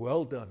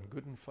 well done,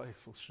 good and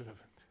faithful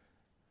servant.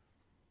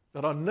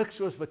 Dat daar niks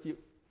was wat jy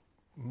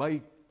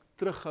my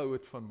teruggehou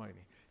het van my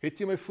nie. Het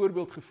jy my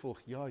voorbeeld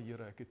gevolg? Ja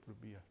Here, ek het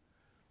probeer.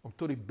 Om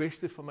tot die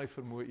beste van my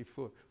vermoë u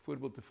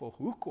voorbeeld te volg.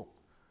 Hoekom?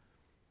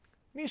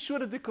 Nie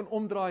sodat ek kan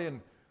omdraai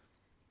en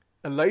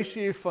 'n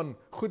lysie hê van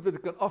goed wat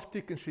ek kan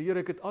afteken en sê, Here,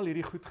 ek het al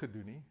hierdie goed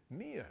gedoen nie.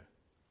 Nee.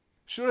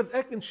 Sodat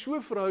ek in so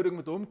 'n verhouding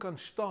met hom kan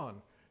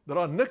staan, dat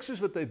daar niks is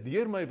wat hy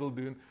deur my wil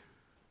doen,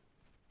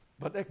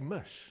 wat ek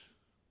mis.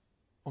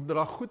 Omdat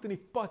daar goed in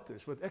die pad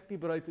is, wat ek nie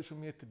bereid is om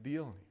mee te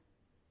deel nie.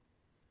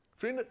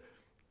 Vriende,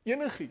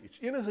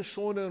 enige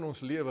sonde in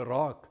ons lewe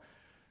raak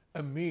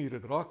 'n muur,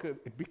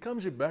 it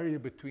becomes a barrier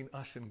between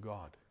us and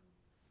God.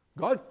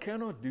 God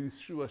cannot do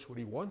through us what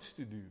he wants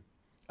to do,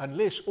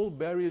 unless all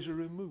barriers are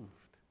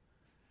removed.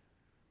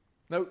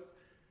 Nou,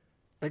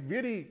 ek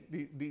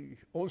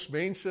weet ons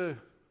mense,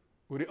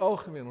 oor die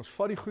algemeen, ons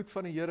vat die goed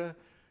van die Here,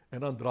 en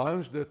dan draai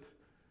ons dit,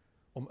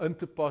 om in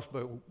te pas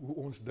by hoe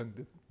ons dink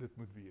dit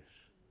moet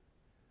wees.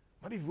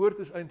 Maar die woord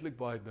is eintlik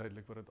baie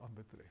duidelik wat dit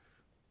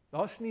aanbetref.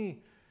 Daar's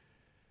nie,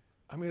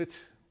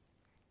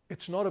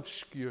 it's not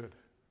obscured.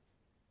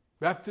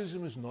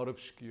 Baptism is not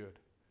obscured.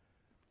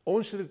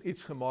 Ons het dit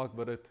iets gemaak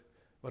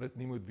wat dit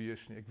nie moet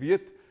wees nie. Ek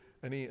weet,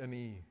 in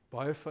die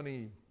baie van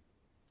die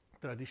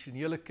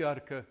tradisionele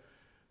kerke,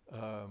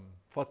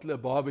 vat hulle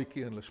 'n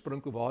babatjie en hulle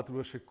sprinkel water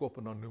oor sy kop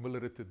en dan noem hulle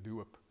dit 'n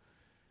doop.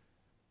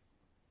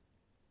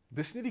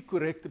 Dis nie die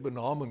korrekte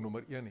benaming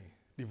nommer 1 nie.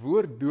 Die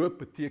woord doop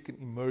beteken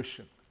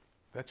immersion.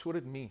 That's what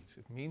it means.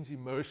 It means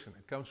immersion.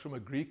 It comes from a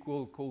Greek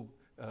word called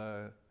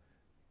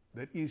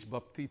that is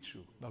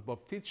baptizo. Now,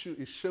 baptizo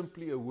is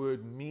simply a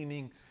word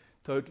meaning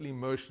total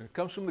immersion. It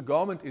comes from the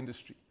garment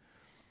industry.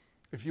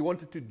 If you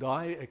wanted to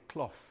dye a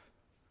cloth,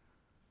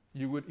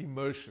 you would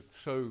immerse it.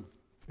 So,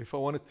 if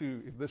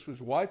this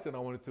was white and I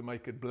wanted to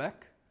make it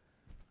black,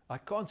 I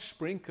can't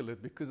sprinkle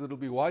it because it'll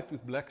be white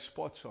with black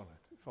spots on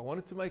it. If I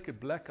wanted to make it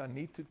black, I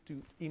needed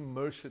to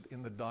immerse it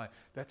in the dye.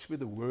 That's where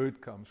the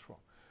word comes from.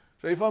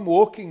 So if I'm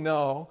walking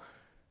now,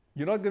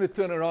 you're not going to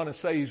turn around and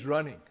say he's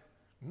running.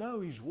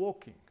 No, he's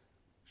walking.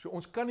 So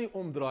ons kan nie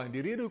omdraai. En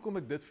die rede hoekom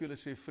ek dit vir julle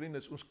sê, vriende,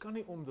 is ons kan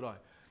nie omdraai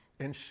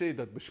en sê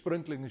dat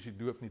besprinkeling is die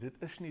doop nie.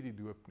 Dit is nie die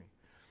doop nie.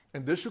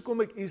 En dis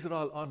hoekom ek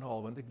Israel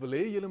aanhaal, want ek wil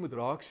hê julle moet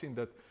raak sien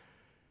dat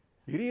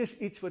hierdie is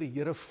iets wat die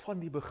Here van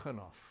die begin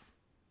af,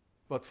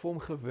 wat vir hom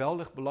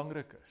geweldig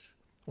belangrik is.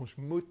 Ons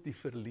moet die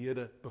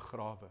verlede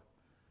begrawe.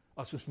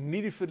 As ons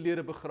nie die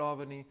verlede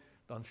begrawe nie,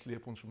 dan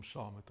sleep ons hom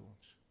saam met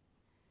ons.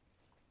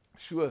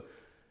 So,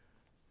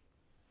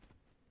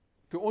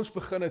 toe ons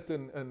begin het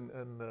in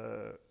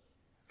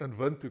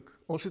Windhoek,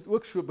 ons het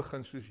ook so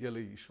begin soos julle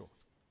hierso.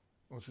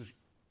 Ons is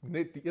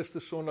net, die eerste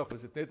Sondag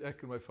was dit net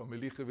ek en my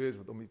familie gewees,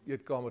 wat om die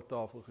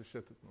eetkamertafel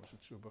gesit het, en ons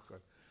het so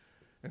begin.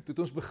 En toe het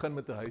ons begin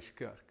met 'n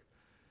huiskerk.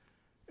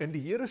 En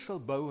die Here sal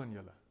bou aan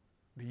julle.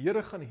 Die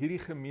Here gaan hierdie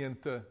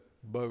gemeente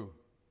bou.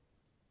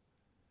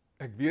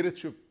 Ek weet dit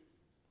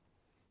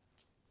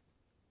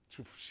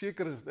So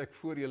seker as ek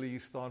voor julle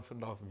hier staan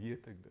vandag,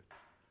 weet ek dit.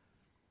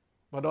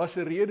 Maar daar's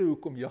 'n rede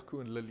hoekom Jaco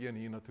en Lillian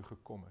hiernatoe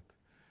gekom het.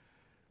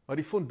 Maar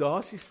die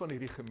fondasies van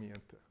hierdie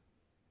gemeente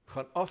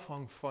gaan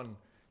afhang van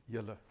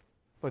julle.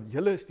 Want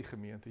julle is die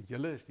gemeente,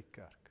 julle is die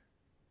kerk.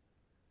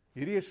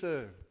 Hierdie is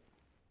 'n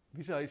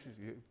wie se huis is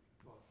hier?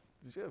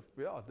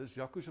 Dis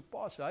Jaco se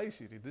pa se huis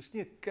hierdie. Dis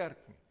nie 'n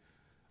kerk nie.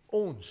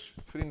 Ons,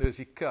 vriende, is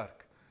die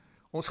kerk.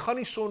 Ons gaan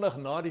nie Sondag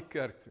na die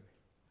kerk toe nie.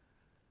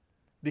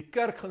 Die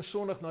kerk gaan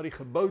Sondag na die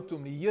gebou toe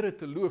om die Here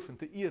te loof en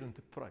te eer en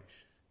te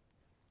prys.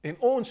 En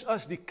ons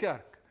as die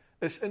kerk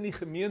is in die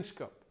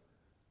gemeenskap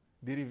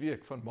deur die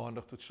week van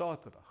Maandag tot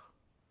Saterdag.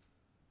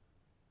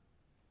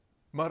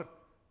 Maar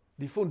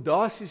die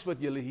fondasies wat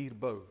julle hier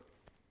bou,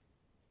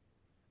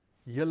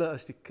 julle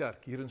as die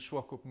kerk hier in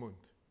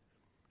Swakopmund,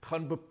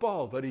 gaan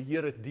bepaal wat die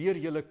Here deur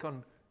julle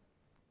kan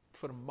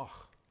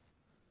vermag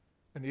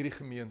in hierdie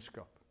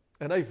gemeenskap.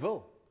 En hy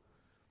wil.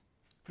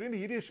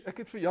 Vriende, ek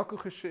het vir Jaco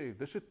gesê,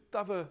 dis 'n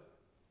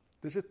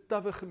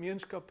tawwe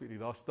gemeenskap hierdie.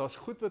 Daar's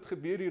goed wat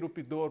gebeur hier op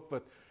die dorp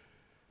wat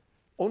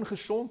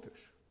ongesond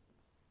is.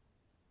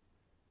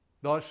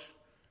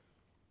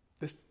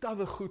 Dis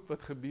tawwe goed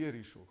wat gebeur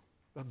hierso.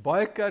 Dat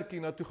baie kerk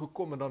hier na toe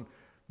gekom en dan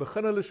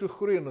begin hulle so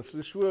groei en as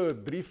hulle so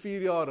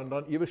 3-4 jaar en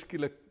dan ewe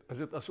skielik is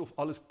dit asof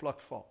alles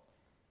platval.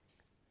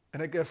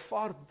 En ek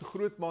ervaar tot 'n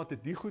groot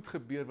mate die goed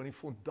gebeur want die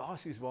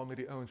fondasies waarmee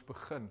die ouens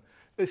begin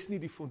is nie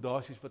die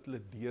fondasies wat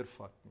hulle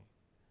deurvat nie.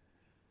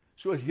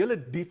 So as julle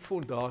diep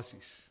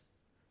fondasies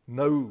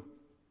nou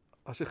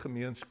as 'n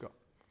gemeenskap,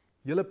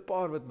 julle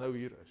paar wat nou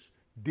hier is,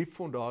 diep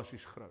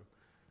fondasies grou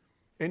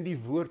en die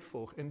woord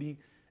volg en die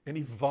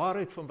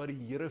waarheid van wat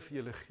die Here vir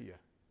julle gee,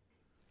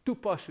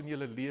 toepas in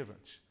julle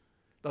lewens,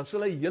 dan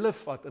sal hy julle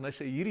vat en hy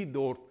sê hierdie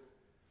dorp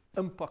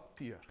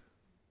impakteer.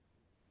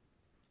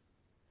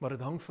 Maar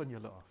dit hang van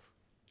julle af.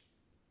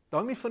 Dit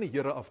hang nie van die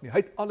Here af nie. Hy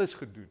het alles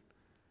gedoen.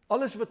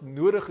 Alles wat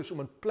nodig is om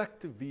in plek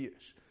te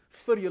wees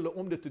vir julle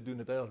om dit te doen,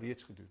 het hy al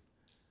reeds gedoen.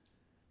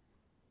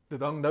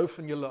 Dit hang nou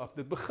van julle af.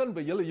 Dit begin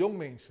by julle jong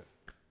mense.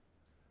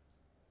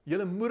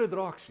 Julle moet dit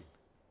raak sien.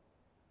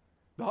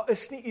 Daar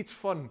is nie iets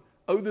van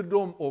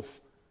ouderdom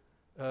of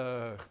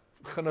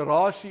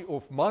generasie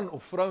of man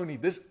of vrou nie.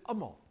 Dis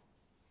almal.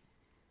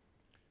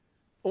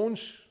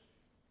 Ons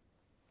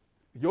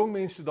jong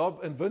mense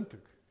daar in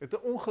Windhoek het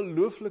 'n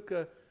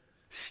ongelooflike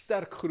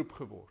sterk groep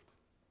geword.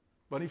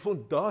 Want die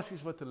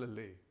fondasies wat hulle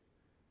lê,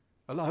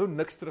 hulle hou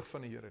niks terug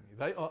van die Here nie.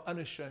 They are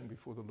unashamed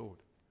before the Lord.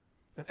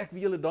 En ek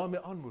wil julle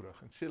daarmee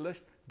aanmoedig en sê,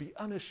 let's be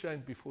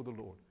unashamed before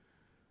the Lord.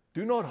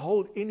 Do not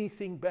hold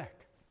anything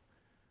back.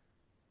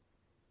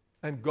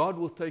 And God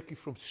will take you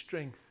from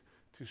strength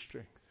to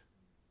strength.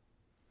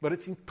 But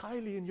it's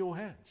entirely in your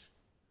hands.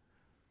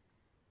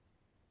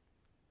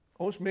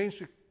 Ons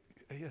mense,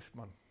 yes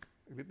man,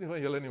 ek weet nie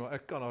van julle nie, maar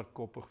ek kan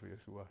hardkoppig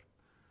wees, hoor.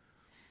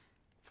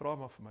 Vra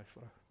maar vir my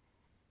vrou.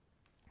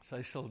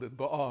 Sy sal dit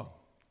beaam.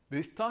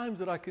 There's times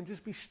that I can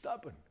just be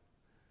stubborn.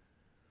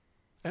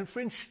 And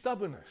friends,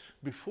 stubbornness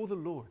before the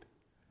Lord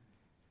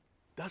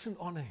doesn't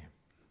honor Him.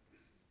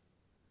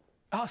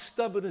 Our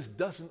stubbornness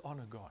doesn't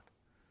honor God.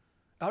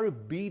 Our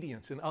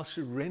obedience and our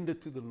surrender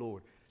to the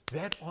Lord,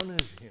 that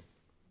honors Him.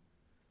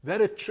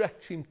 That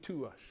attracts Him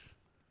to us.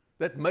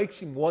 That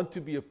makes Him want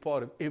to be a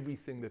part of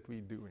everything that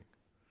we're doing.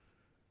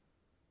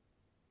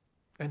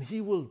 And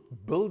He will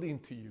build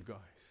into you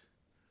guys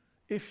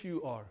if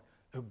you are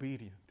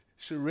obedient,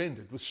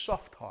 surrendered, with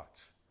soft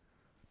hearts.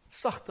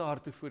 Sagte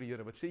harte voor die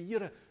Here, wat sê,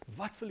 Here,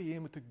 wat wil U hê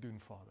moet ek doen,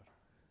 Vader?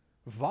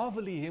 Waar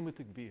wil U hê moet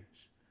ek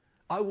wees?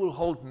 I will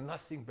hold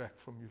nothing back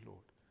from you,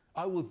 Lord.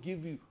 I will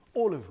give you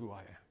all of who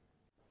I am.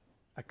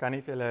 Ek kan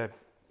nie vir julle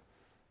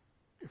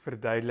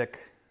verduidelik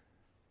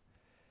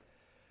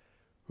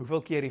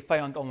hoeveel keer die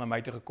vyand al na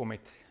my toe gekom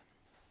het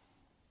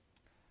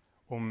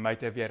om my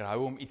te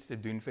weerhou om iets te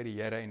doen vir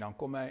die Here, en dan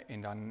kom hy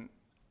en dan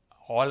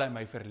haal hy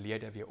my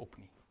verlede weer op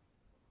nie.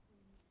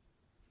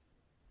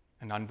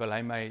 En dan wil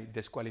hy my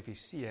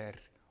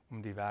diskwalifiseer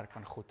om die werk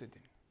van God te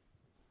doen.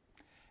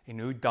 En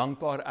hoe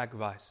dankbaar ek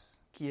was,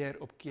 keer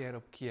op keer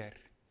op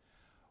keer,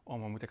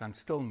 om hom te kan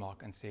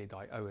stilmaak en sê,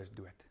 daai ou is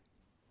dood.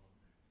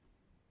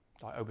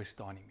 Daai ou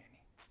bestaan nie meer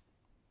nie.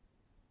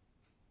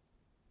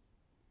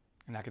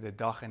 En ek het 'n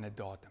dag en 'n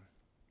datum,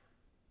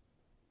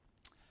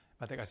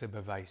 wat ek as 'n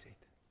bewys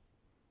het.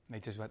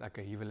 Net soos wat ek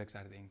 'n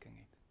huweliksherdenking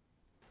het.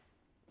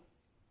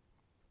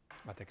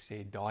 Wat ek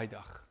sê, daai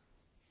dag,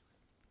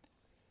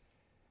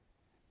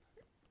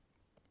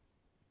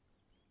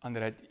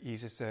 ander het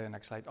Jesus, en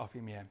ek sluit af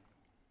hiermee,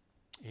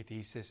 het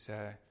Jesus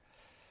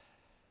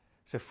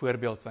sy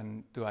voorbeeld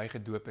van toe hy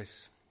gedoop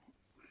is,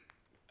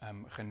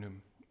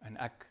 genoem. En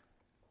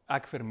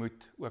ek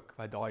vermoed ook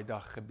wat daai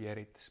dag gebeur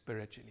het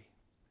spiritually.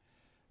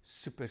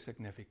 Super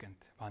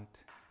significant,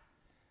 want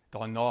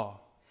daarna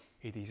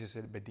het Jesus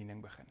sy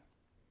bediening begin.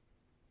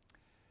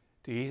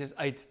 Toe Jesus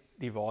uit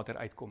die water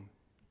uitkom,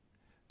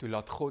 toe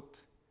laat God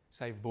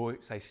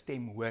sy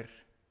stem hoor,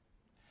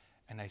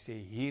 en hy sê,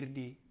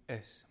 hierdie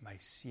is my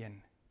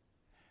seun,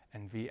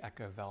 in wie ek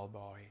 'n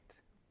welbehae het.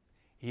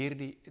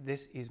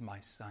 This is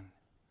my son.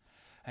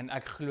 En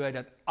ek glo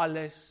dat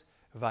alles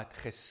wat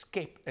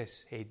geskep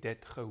is, het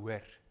dit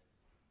gehoor.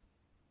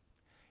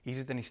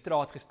 Jesus het in die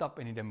straat gestap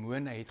en die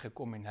demone het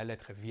gekom en hulle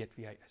het geweet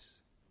wie hy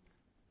is.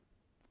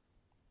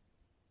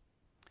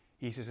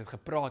 Jesus het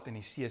gepraat en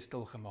die see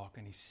stil gemaak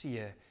en die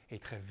see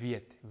het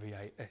geweet wie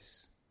hy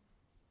is.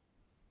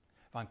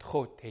 Want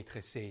God het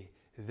gesê,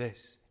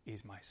 this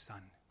is my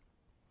son.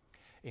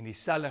 En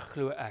dieselfde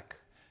glo ek,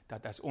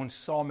 dat as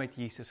ons saam met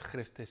Jesus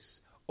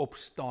Christus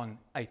opstaan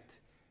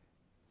uit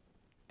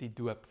die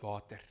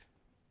doopwater,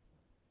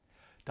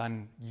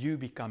 dan you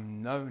become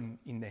known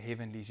in the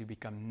heavenlies, you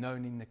become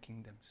known in the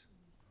kingdoms.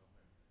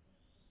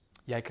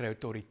 Jy kry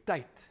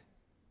autoriteit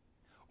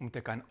om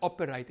te kan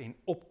operate en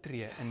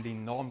optree in die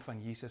naam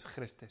van Jesus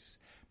Christus,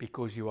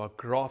 because you are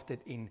grafted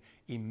in,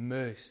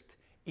 immersed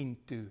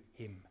into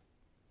him.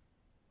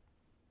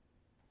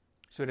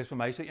 So dis vir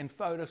my so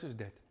eenvoudig soos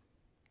dit.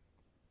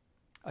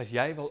 As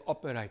jy wil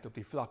operate op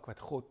die vlak wat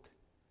God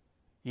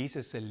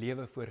Jesus se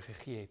lewe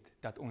voorgegee het,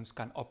 dat ons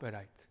kan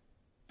operate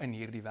in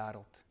hierdie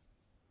wêreld,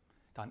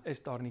 dan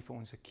is daar nie vir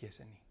ons 'n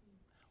keuse nie.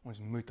 Ons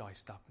moet daai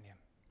stap neem.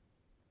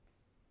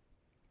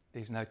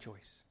 There's no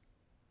choice.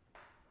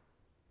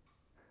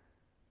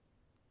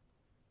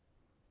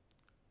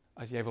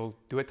 As jy wil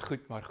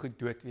doodgoed, maar goed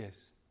dood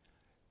wees,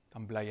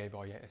 dan bly jy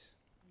waar jy is.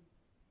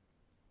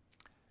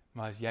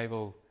 Maar as jy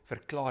wil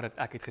verklaar dat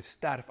ek het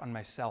gesterf aan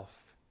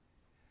myself,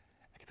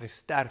 ek het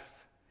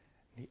gesterf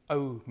die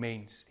ou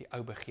mens, die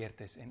ou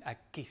begeertes, en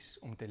ek kies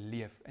om te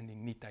leef in die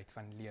nuutheid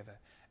van lewe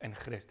in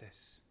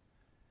Christus,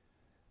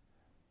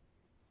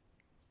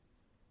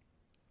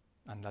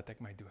 dan laat ek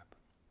my doop.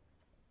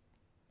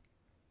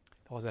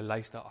 Daar was 'n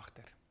lys daar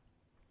agter.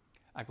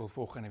 Ek wil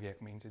volgende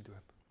week mense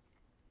doop,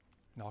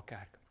 na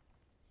kerk.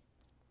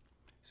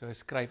 So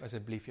skryf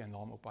asseblief jou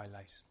naam op daai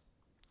lys.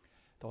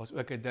 Daar is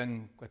ook 'n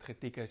ding wat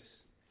getik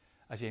is,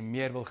 as jy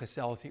meer wil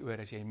gesels hieroor,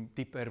 as jy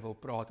dieper wil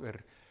praat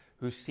oor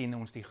hoe sien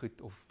ons die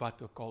goed, of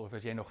wat ook al, of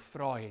as jy nog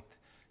vrae het,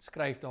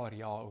 skryf daar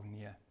ja of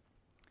nee.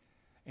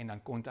 En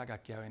dan kontak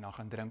ek jou en dan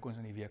gaan drink ons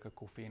in die week 'n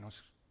koffie en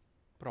ons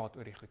praat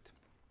oor die goed.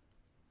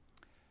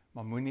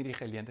 Maar moenie die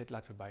geleentheid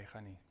laat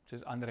verbygaan nie.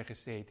 Soos Andre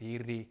gesê het,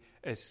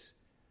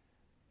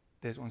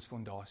 dis ons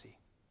fondasie.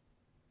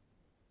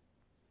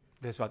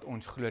 Dis wat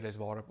ons glo, dis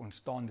waarop ons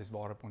staan, dis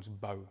waarop ons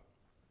bou.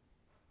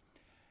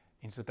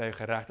 En so het hy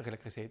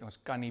geregtiglik gesê het,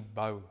 ons kan nie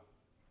bou.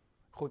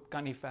 God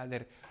kan nie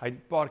verder. Hy het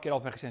 'n paar keer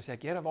al vir gesê, sê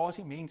ek, Here, waar is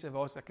die mense?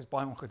 Waar is ek? Is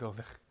baie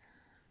ongeduldig.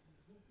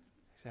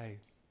 Hy sê,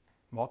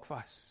 maak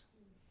vas.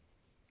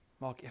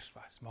 Maak eers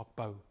vas, maak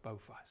bou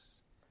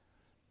vas.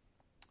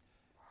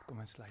 Kom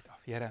ons sluit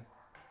af. Here,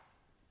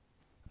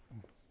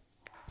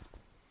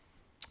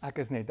 ek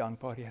is net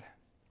dankbaar, Here,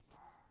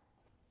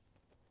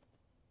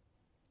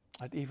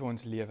 dat U vir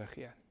ons lewe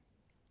gee,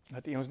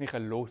 dat U ons nie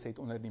gelos het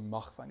onder die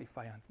mag van die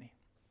vyand nie.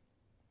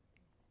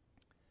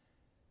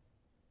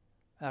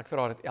 En ek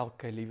vra dat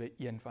elke liewe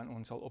een van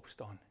ons sal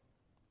opstaan,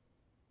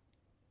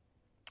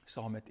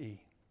 saam met U,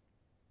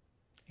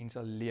 en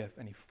sal leef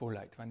in die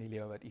volheid van die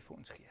lewe wat U vir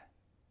ons gee.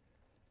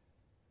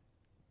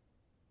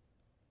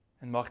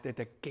 En mag dit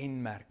 'n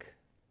kenmerk,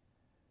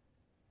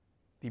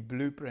 die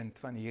blueprint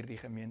van hierdie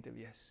gemeente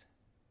wees,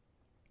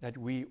 that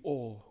we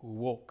all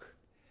walk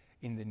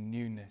in the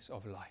newness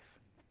of life.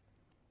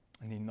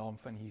 In die naam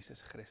van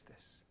Jesus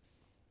Christus.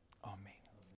 Amen.